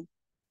everything.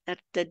 That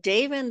the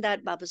day when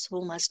that Baba's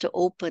home has to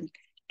open,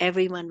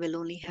 everyone will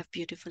only have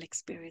beautiful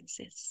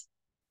experiences.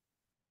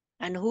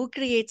 And who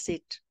creates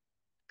it?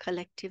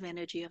 Collective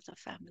energy of the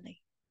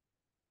family.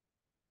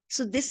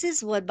 So this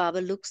is what Baba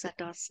looks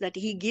at us, that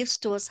he gives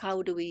to us.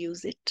 How do we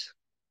use it?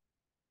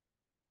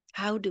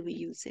 How do we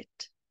use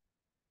it?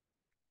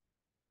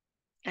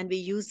 And we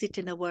use it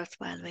in a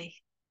worthwhile way,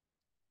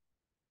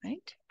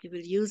 right? We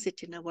will use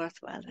it in a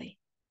worthwhile way.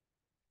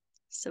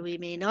 So we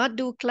may not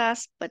do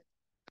class, but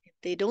if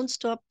they don't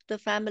stop the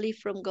family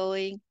from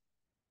going,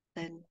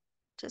 then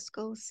just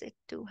go sit,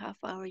 do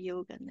half-hour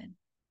yoga,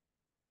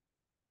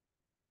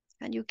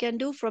 and you can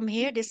do from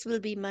here. This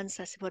will be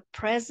mansas, but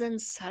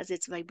presence has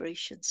its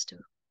vibrations too.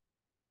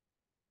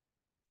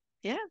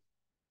 Yeah,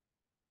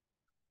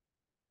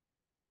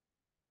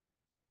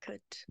 good.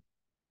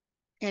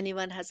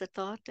 Anyone has a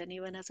thought?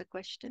 Anyone has a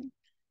question?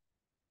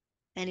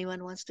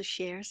 Anyone wants to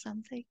share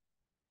something?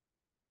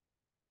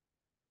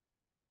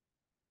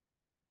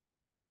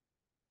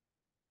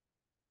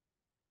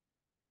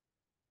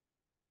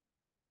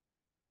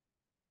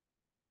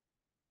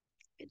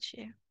 You can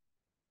share.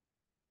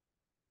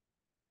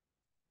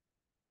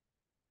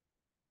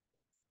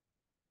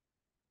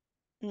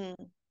 Mm,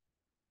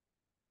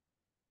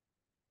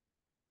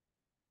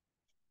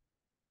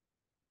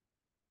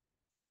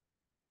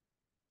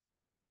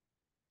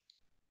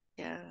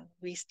 yeah,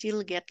 we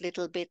still get a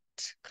little bit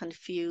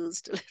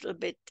confused, a little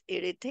bit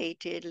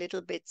irritated, a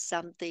little bit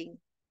something.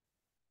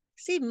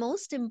 See,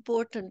 most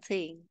important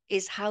thing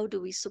is how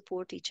do we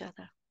support each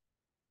other?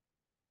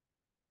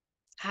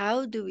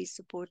 How do we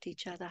support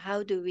each other?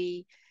 How do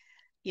we,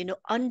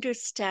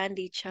 understand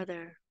each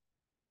other?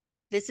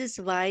 This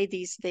is why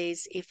these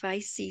days, if I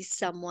see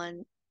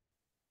someone,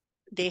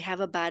 they have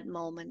a bad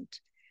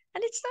moment,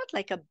 and it's not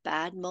like a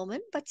bad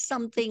moment, but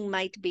something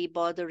might be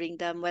bothering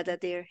them, whether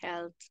their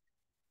health,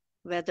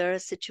 whether a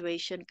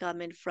situation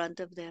come in front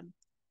of them.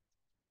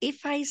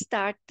 If I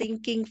start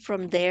thinking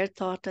from their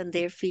thought and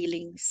their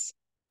feelings,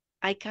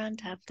 I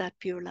can't have that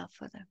pure love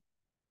for them.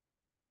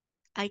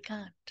 I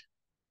can't.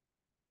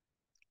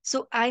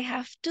 So I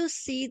have to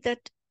see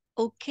that,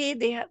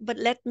 okay, but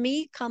let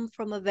me come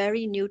from a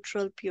very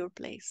neutral, pure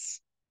place.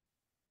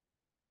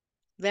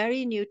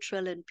 Very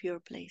neutral and pure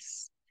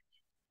place.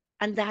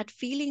 And that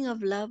feeling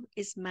of love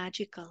is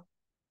magical.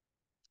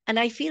 And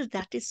I feel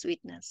that is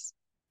sweetness.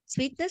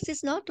 Sweetness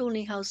is not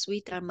only how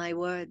sweet are my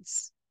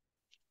words,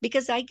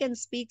 because I can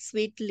speak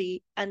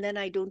sweetly and then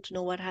I don't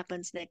know what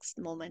happens next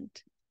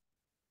moment.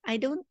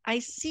 I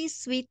see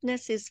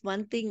sweetness is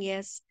one thing,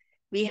 yes,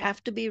 We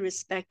have to be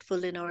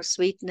respectful in our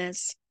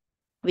sweetness.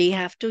 We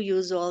have to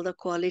use all the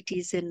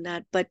qualities in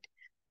that. But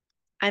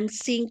I'm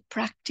seeing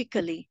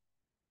practically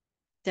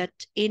that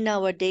in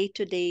our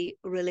day-to-day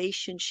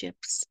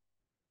relationships,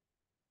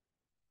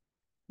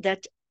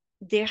 that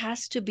there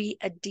has to be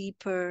a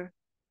deeper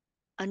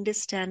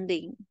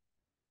understanding.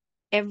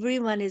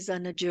 Everyone is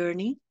on a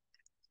journey.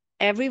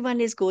 Everyone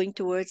is going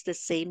towards the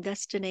same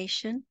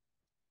destination.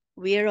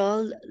 We're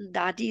all,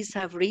 daddies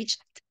have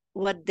reached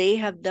what they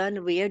have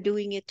done. We are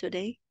doing it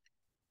today.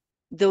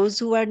 Those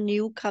who are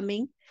new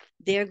coming,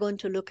 they're going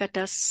to look at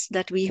us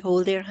that we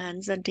hold their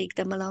hands and take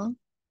them along.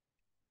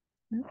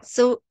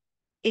 So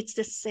it's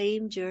the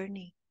same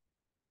journey.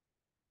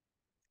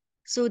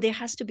 So there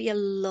has to be a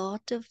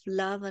lot of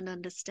love and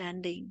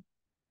understanding.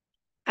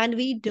 And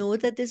we know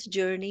that this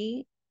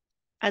journey,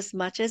 as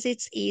much as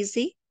it's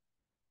easy,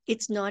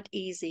 it's not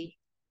easy.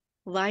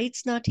 Why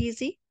it's not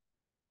easy?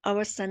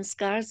 Our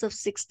sanskars of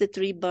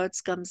 63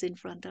 births comes in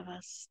front of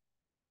us.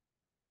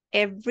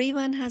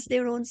 Everyone has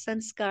their own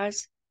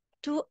sanskars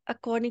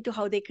according to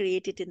how they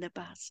created in the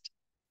past,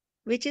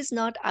 which is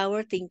not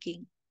our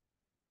thinking.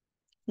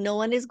 No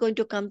one is going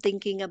to come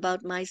thinking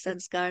about my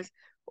sanskars.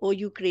 Oh,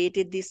 you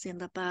created this in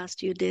the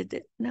past, you did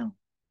it. No,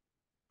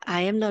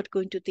 I am not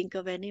going to think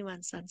of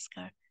anyone's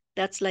sanskar.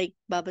 That's like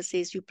Baba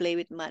says, you play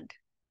with mud.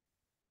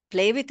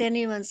 Play with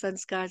anyone's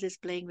sanskars is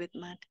playing with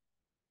mud.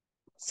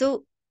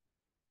 So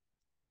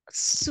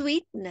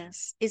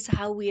sweetness is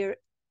how we are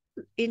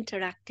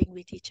interacting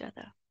with each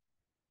other.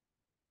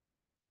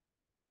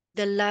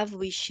 The love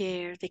we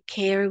share, the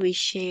care we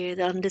share,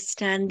 the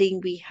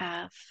understanding we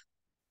have.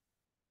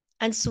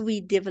 And so we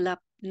develop.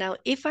 Now,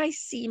 if I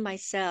see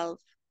myself,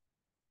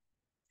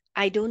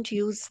 I don't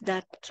use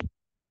that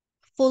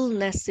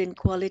fullness in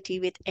quality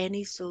with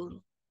any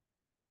soul.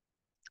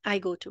 I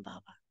go to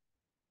Baba.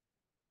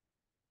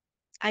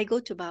 I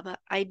go to Baba.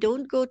 I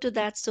don't go to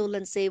that soul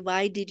and say,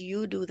 why did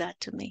you do that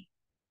to me?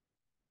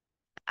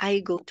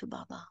 I go to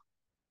Baba.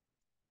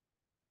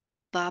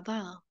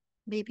 Baba,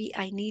 maybe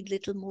I need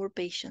little more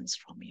patience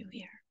from you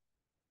here.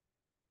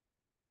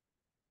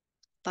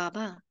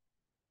 Baba,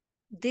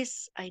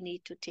 this I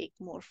need to take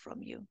more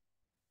from you.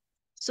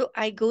 So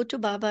I go to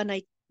Baba and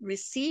I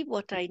receive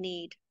what I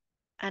need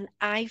and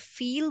I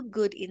feel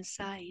good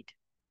inside.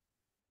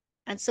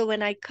 And so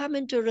when I come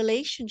into a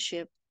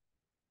relationship,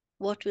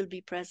 what will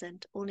be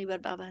present? Only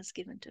what Baba has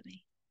given to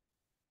me.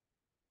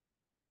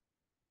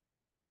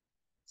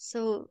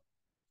 So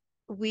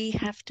we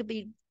have to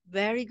be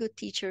very good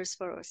teachers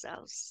for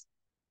ourselves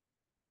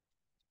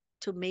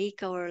to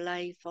make our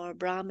life, our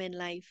Brahmin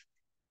life,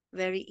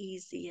 very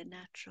easy and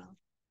natural.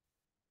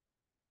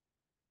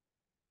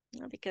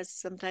 Because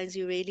sometimes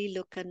you really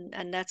look,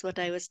 and that's what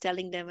I was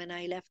telling them when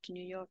I left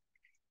New York.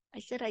 I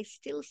said, I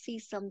still see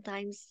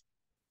sometimes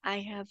I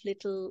have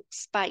little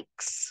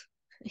spikes,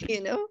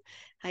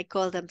 I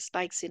call them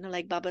spikes,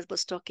 like Baba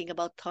was talking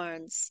about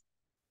thorns.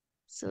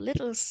 So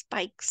little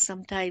spikes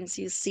sometimes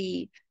you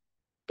see,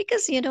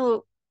 because,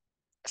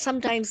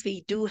 sometimes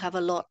we do have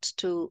a lot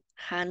to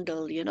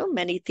handle,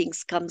 many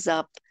things comes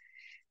up.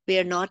 We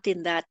are not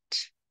in that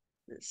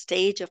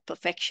stage of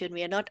perfection.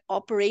 We are not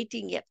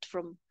operating yet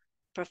from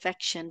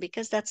perfection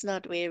because that's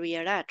not where we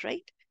are at,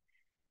 right?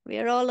 We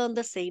are all on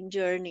the same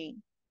journey.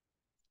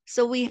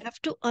 So we have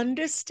to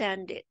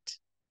understand it,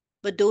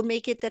 but don't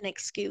make it an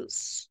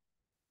excuse.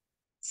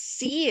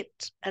 See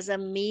it as a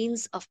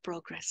means of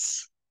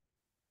progress.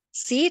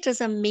 See it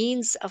as a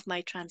means of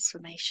my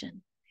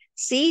transformation.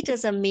 See it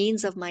as a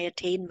means of my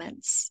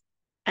attainments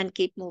and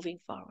keep moving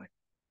forward.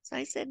 So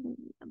I said,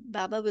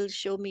 Baba will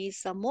show me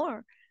some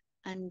more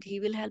and he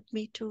will help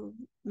me to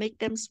make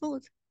them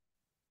smooth.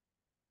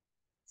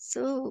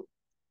 So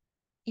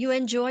you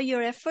enjoy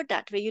your effort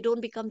that way. You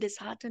don't become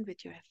disheartened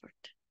with your effort.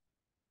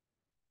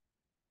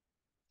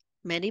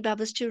 Many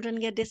Baba's children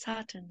get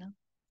disheartened. No?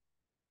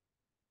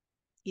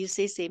 You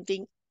say same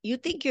thing. You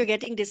think you're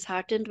getting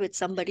disheartened with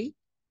somebody?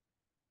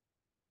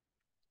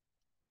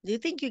 Do you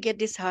think you get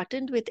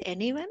disheartened with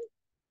anyone?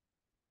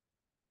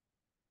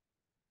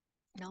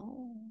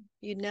 No,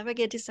 you never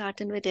get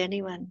disheartened with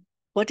anyone.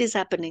 What is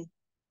happening?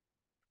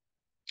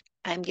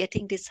 I'm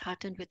getting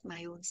disheartened with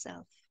my own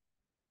self.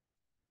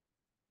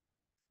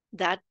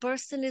 That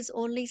person is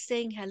only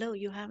saying, hello,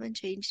 you haven't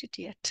changed it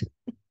yet.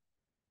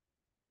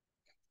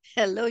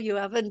 Hello, you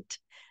haven't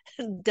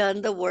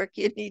done the work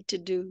you need to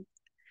do.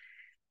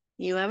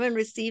 You haven't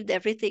received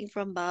everything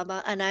from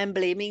Baba, and I'm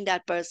blaming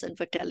that person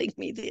for telling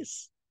me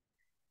this.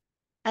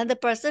 And the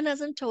person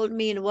hasn't told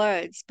me in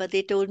words, but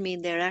they told me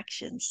in their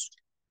actions.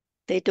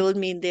 They told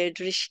me in their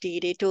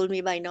drishti. They told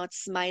me by not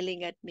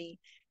smiling at me.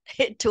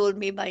 They told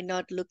me by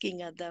not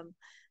looking at them.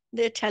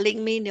 They're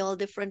telling me in all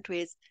different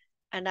ways.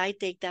 And I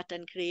take that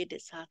and create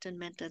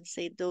disheartenment and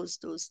say, those,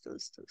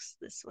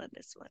 this one.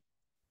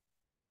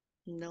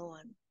 No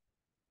one.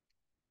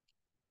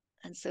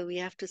 And so we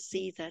have to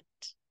see that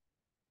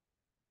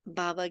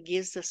Baba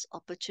gives us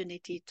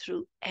opportunity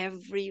through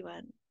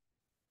everyone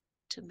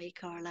to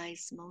make our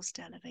lives most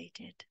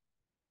elevated.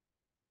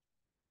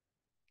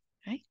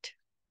 Right?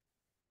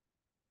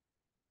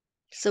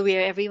 So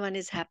where everyone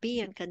is happy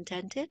and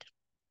contented,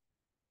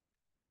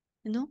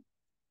 you know?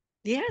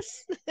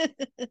 Yes.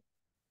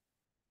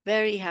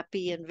 Very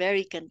happy and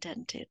very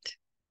contented.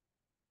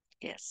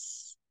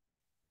 Yes.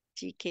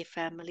 GK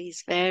family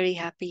is very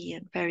happy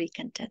and very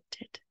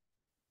contented.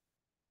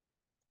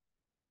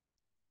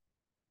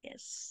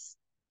 Yes.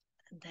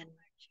 And then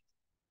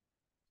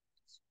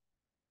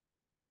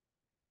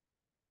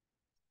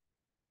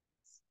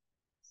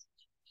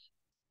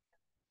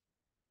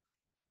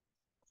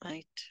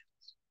right,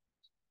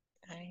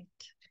 right.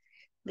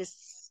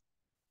 This,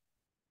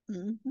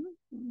 mhm,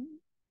 mhm.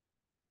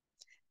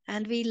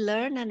 And we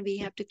learn and we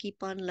have to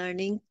keep on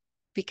learning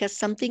because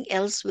something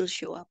else will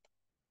show up.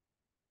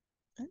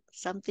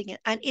 Something,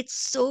 and it's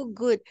so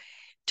good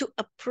to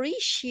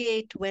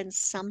appreciate when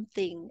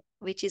something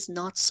which is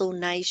not so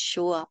nice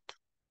show up,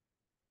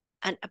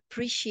 and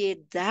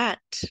appreciate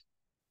that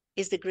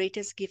is the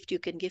greatest gift you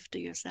can give to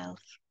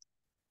yourself.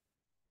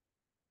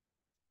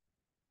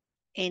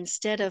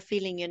 Instead of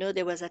feeling,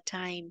 there was a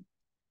time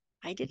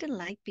I didn't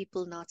like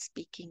people not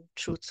speaking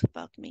truth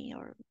about me,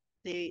 or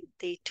they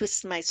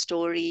twist my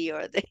story,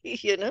 or they,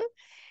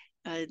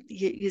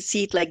 you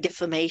see it like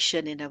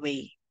defamation in a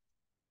way.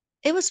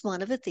 It was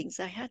one of the things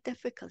I had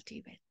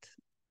difficulty with.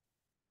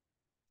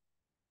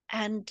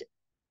 And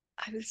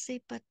I will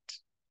say, but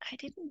I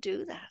didn't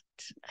do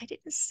that. I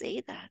didn't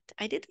say that.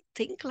 I didn't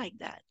think like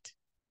that.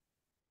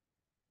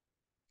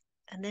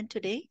 And then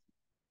today,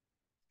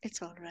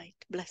 it's all right.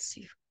 Bless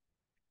you.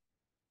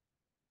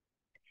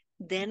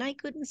 Then I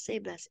couldn't say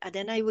bless. And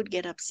then I would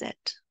get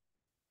upset.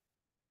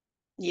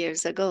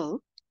 Years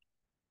ago,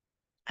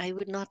 I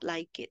would not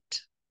like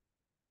it.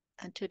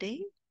 And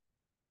today,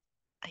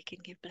 I can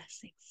give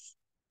blessings.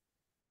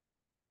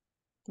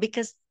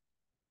 Because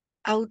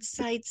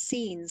outside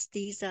scenes,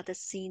 these are the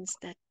scenes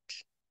that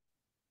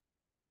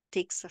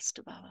takes us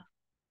to Baba.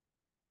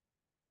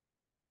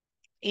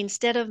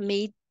 Instead of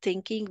me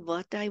thinking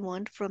what I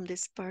want from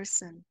this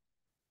person,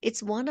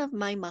 it's one of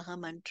my Maha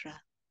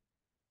Mantra.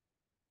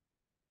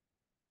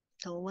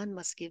 No one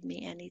must give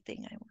me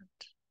anything I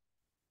want.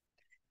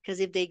 Because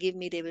if they give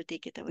me, they will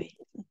take it away.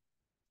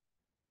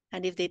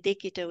 And if they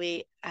take it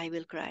away, I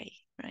will cry,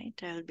 right?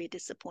 I will be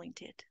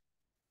disappointed.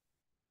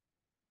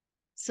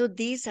 So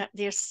there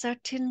are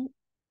certain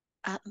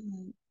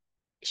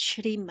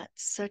shrimats,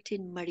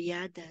 certain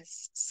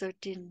maryadas,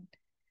 certain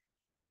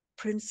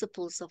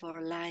principles of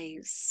our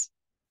lives.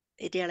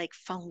 They are like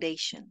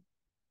foundation.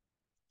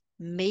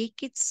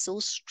 Make it so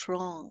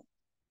strong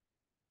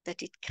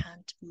that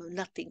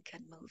nothing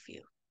can move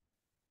you.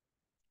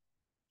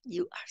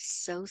 You are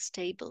so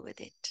stable with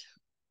it.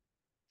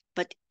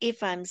 But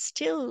if I'm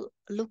still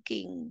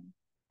looking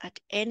at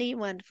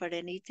anyone for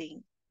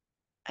anything,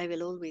 I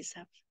will always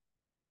have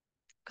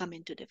come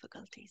into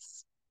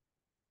difficulties.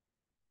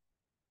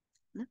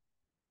 No?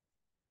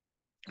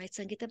 Right,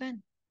 Sangeeta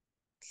Ben?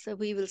 So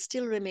we will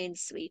still remain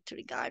sweet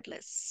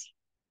regardless.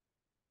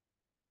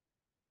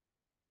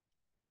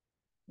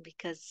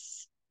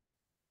 Because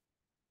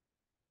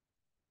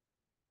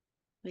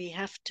we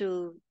have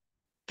to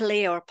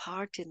play our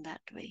part in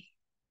that way.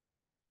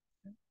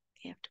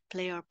 We have to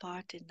play our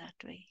part in that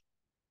way.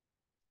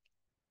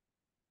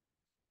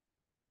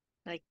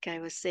 Like I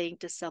was saying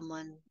to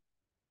someone,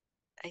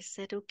 I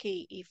said,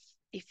 okay,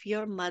 if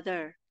your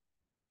mother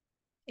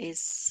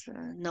is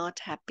not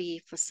happy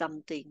for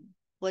something,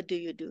 what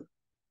do?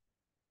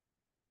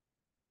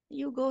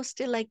 You go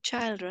still like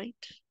child,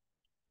 right?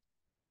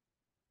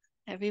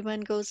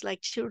 Everyone goes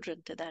like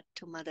children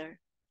to mother.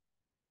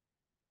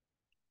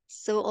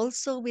 So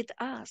also with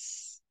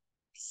us,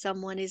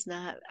 someone is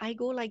not, I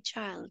go like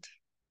child.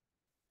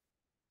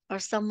 Or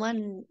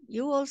someone,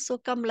 you also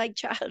come like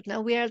child.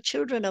 Now we are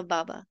children of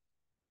Baba.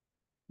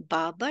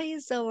 Baba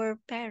is our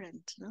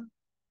parent, no?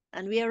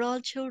 And we are all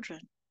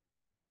children.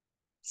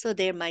 So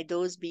there might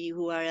those be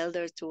who are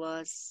elder to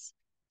us,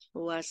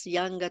 who are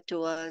younger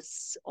to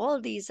us.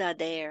 All these are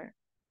there.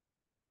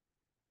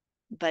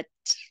 But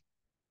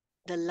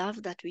the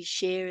love that we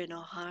share in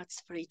our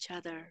hearts for each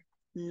other,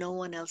 no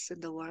one else in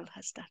the world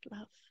has that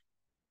love.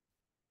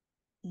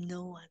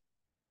 No one.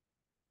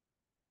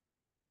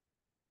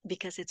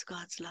 Because it's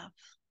God's love.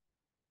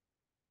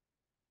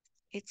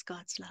 It's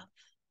God's love.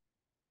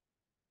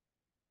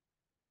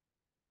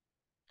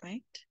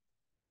 Right?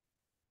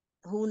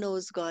 Who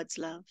knows God's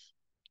love?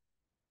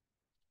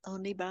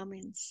 Only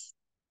Brahmins.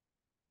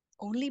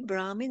 Only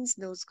Brahmins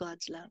knows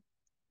God's love.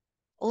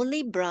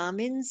 Only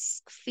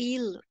Brahmins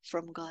feel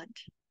from God.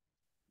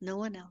 No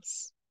one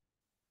else.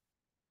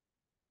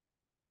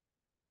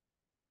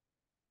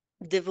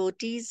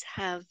 Devotees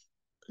have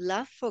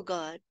love for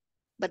God,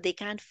 but they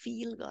can't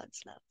feel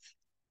God's love.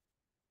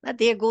 But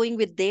they're going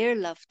with their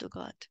love to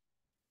God.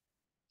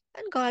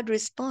 And God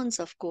responds,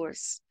 of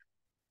course.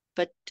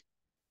 But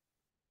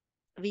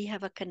we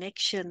have a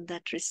connection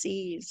that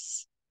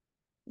receives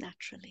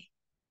naturally.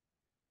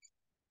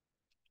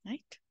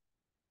 Right?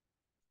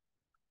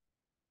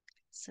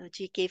 So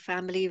GK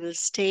family will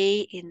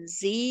stay in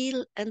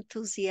zeal,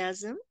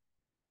 enthusiasm,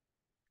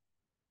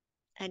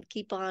 and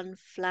keep on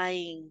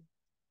flying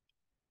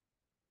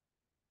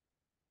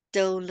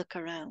Don't look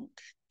around.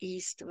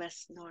 East,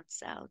 west, north,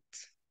 south.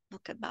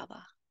 Look at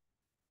Baba.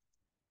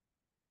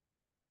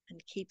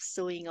 And keep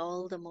sowing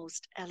all the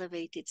most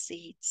elevated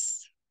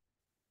seeds.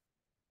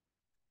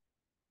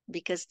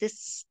 Because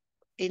this,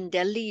 in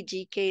Delhi,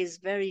 GK is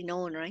very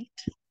known, right?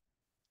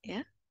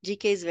 Yeah,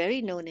 GK is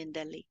very known in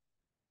Delhi.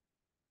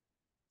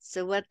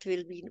 So what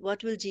will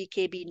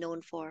GK be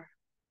known for?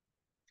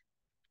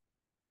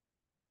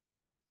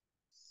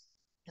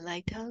 The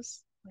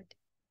lighthouse? What?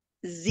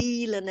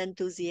 Zeal and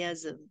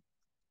enthusiasm.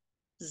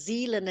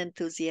 Zeal and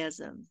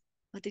enthusiasm.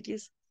 What did you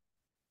say?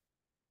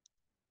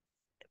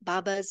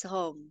 Baba's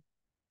home.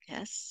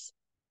 Yes.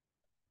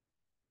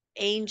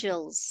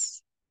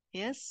 Angels.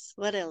 Yes.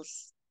 What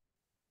else?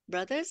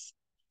 Brothers?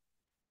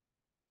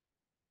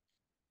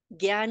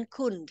 Gyan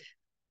Kund.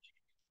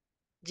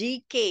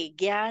 GK,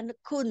 Gyan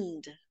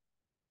Kund.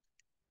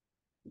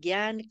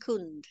 Gyan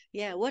Kund.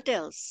 Yeah, what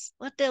else?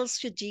 What else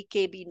should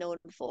GK be known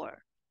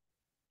for?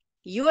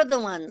 You're the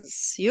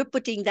ones. You're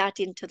putting that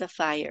into the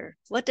fire.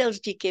 What else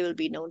GK will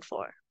be known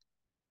for?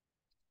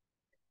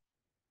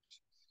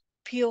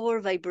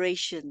 Pure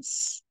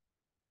vibrations.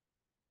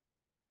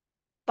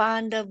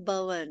 Pandav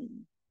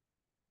Bhavan.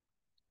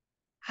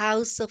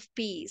 House of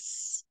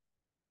Peace.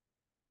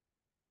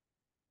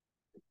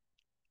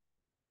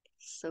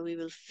 So we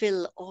will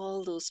fill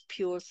all those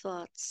pure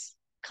thoughts.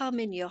 Come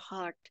in your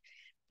heart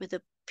with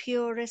the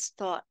purest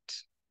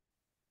thought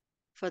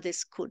for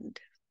this kund.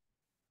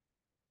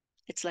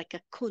 It's like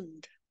a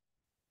kund,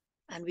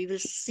 and we will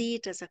see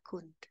it as a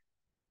kund.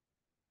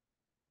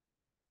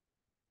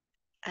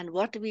 And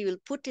what we will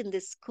put in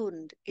this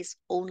kund is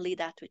only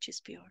that which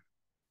is pure.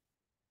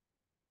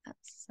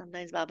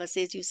 Sometimes Baba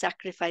says you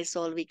sacrifice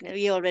all weakness.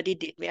 We already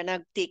did. We are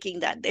not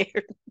taking that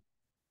there.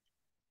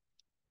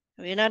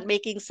 We're not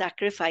making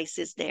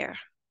sacrifices there.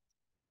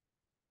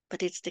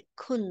 But it's the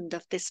kund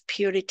of this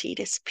purity,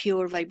 this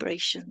pure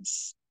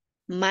vibrations,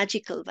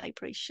 magical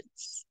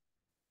vibrations.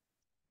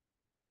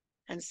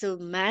 And so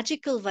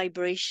magical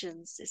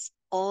vibrations is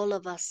all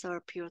of us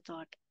are pure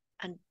thought.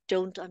 And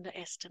don't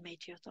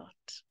underestimate your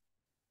thought.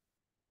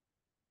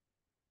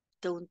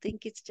 Don't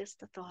think it's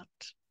just a thought.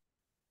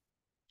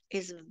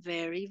 It's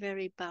very,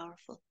 very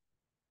powerful.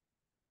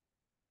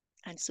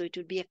 And so it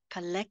would be a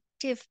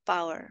collective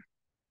power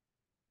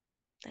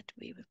that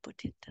we will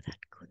put into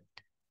that kund.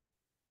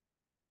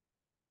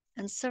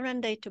 And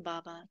surrender to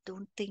Baba.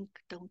 Don't think,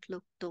 don't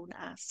look, don't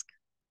ask.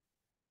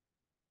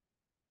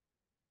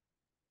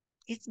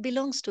 It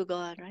belongs to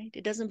God, right?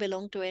 It doesn't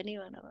belong to any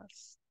one of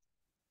us.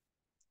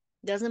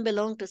 It doesn't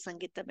belong to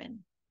Sangita Ben.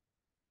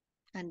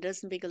 And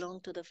doesn't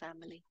belong to the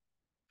family.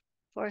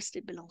 First,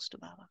 it belongs to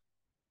Baba.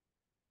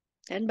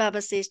 Then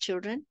Baba says,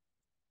 children,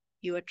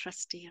 you are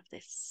trustee of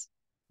this.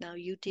 Now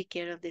you take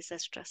care of this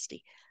as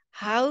trustee.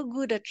 How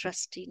good a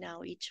trustee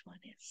now each one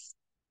is.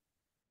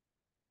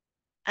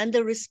 And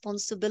the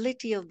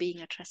responsibility of being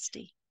a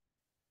trustee.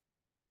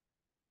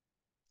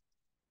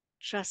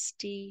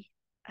 Trustee,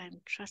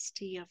 I'm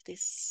trustee of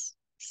this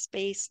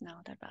space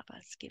now that Baba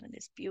has given,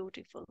 this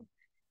beautiful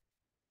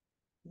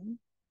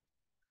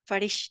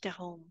Farishta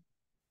home.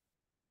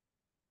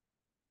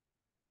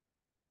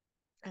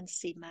 And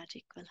see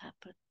magic will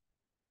happen.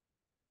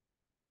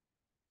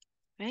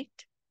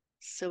 Right?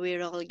 So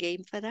we're all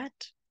game for that.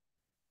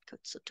 Good.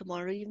 So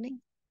tomorrow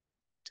evening,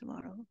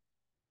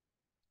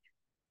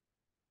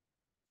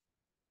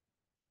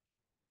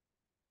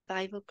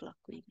 5 o'clock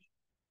we meet.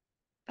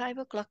 5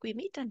 o'clock we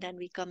meet and then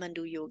we come and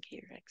do yoga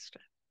here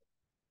extra.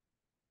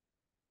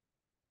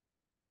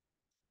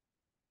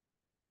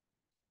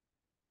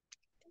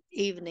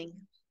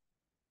 Evening.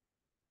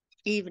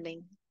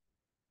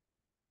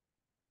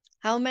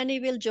 How many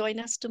will join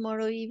us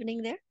tomorrow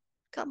evening there?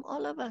 Come,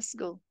 all of us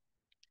go.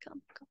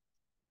 Come.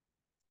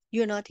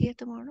 You're not here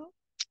tomorrow?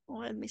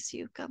 Oh, I'll miss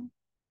you. Come.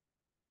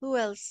 Who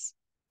else?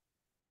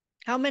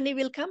 How many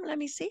will come? Let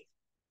me see.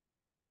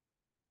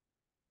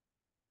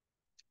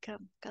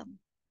 Come.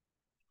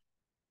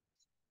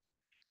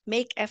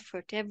 Make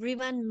effort.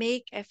 Everyone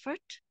make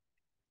effort.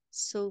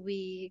 So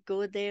we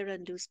go there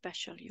and do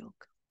special yoga.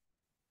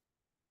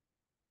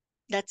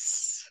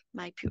 That's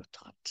my pure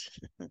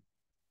thought.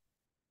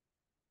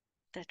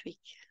 That we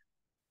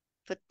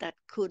put that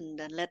kund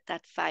and let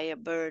that fire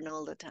burn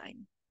all the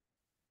time.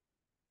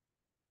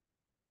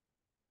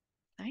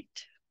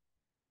 Right?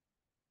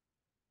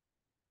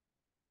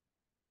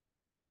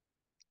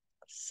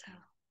 So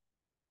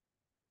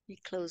we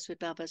close with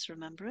Baba's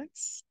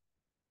remembrance.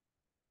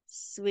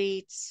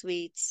 Sweet,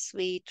 sweet,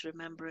 sweet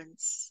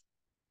remembrance.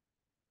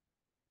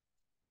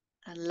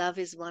 And love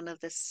is one of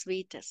the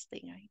sweetest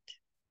thing, right?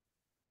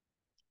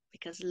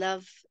 Because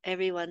love,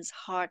 everyone's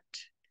heart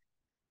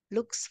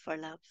looks for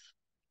love.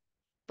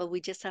 But we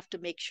just have to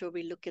make sure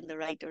we look in the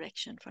right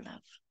direction for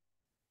love.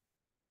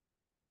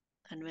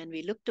 And when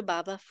we look to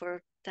Baba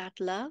for that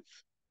love,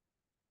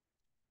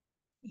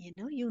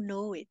 you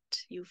know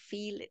it, you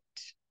feel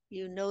it.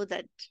 You know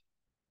that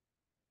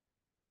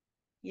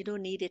you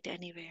don't need it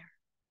anywhere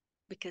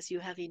because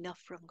you have enough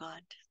from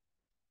God.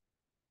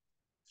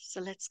 So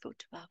let's go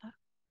to Baba.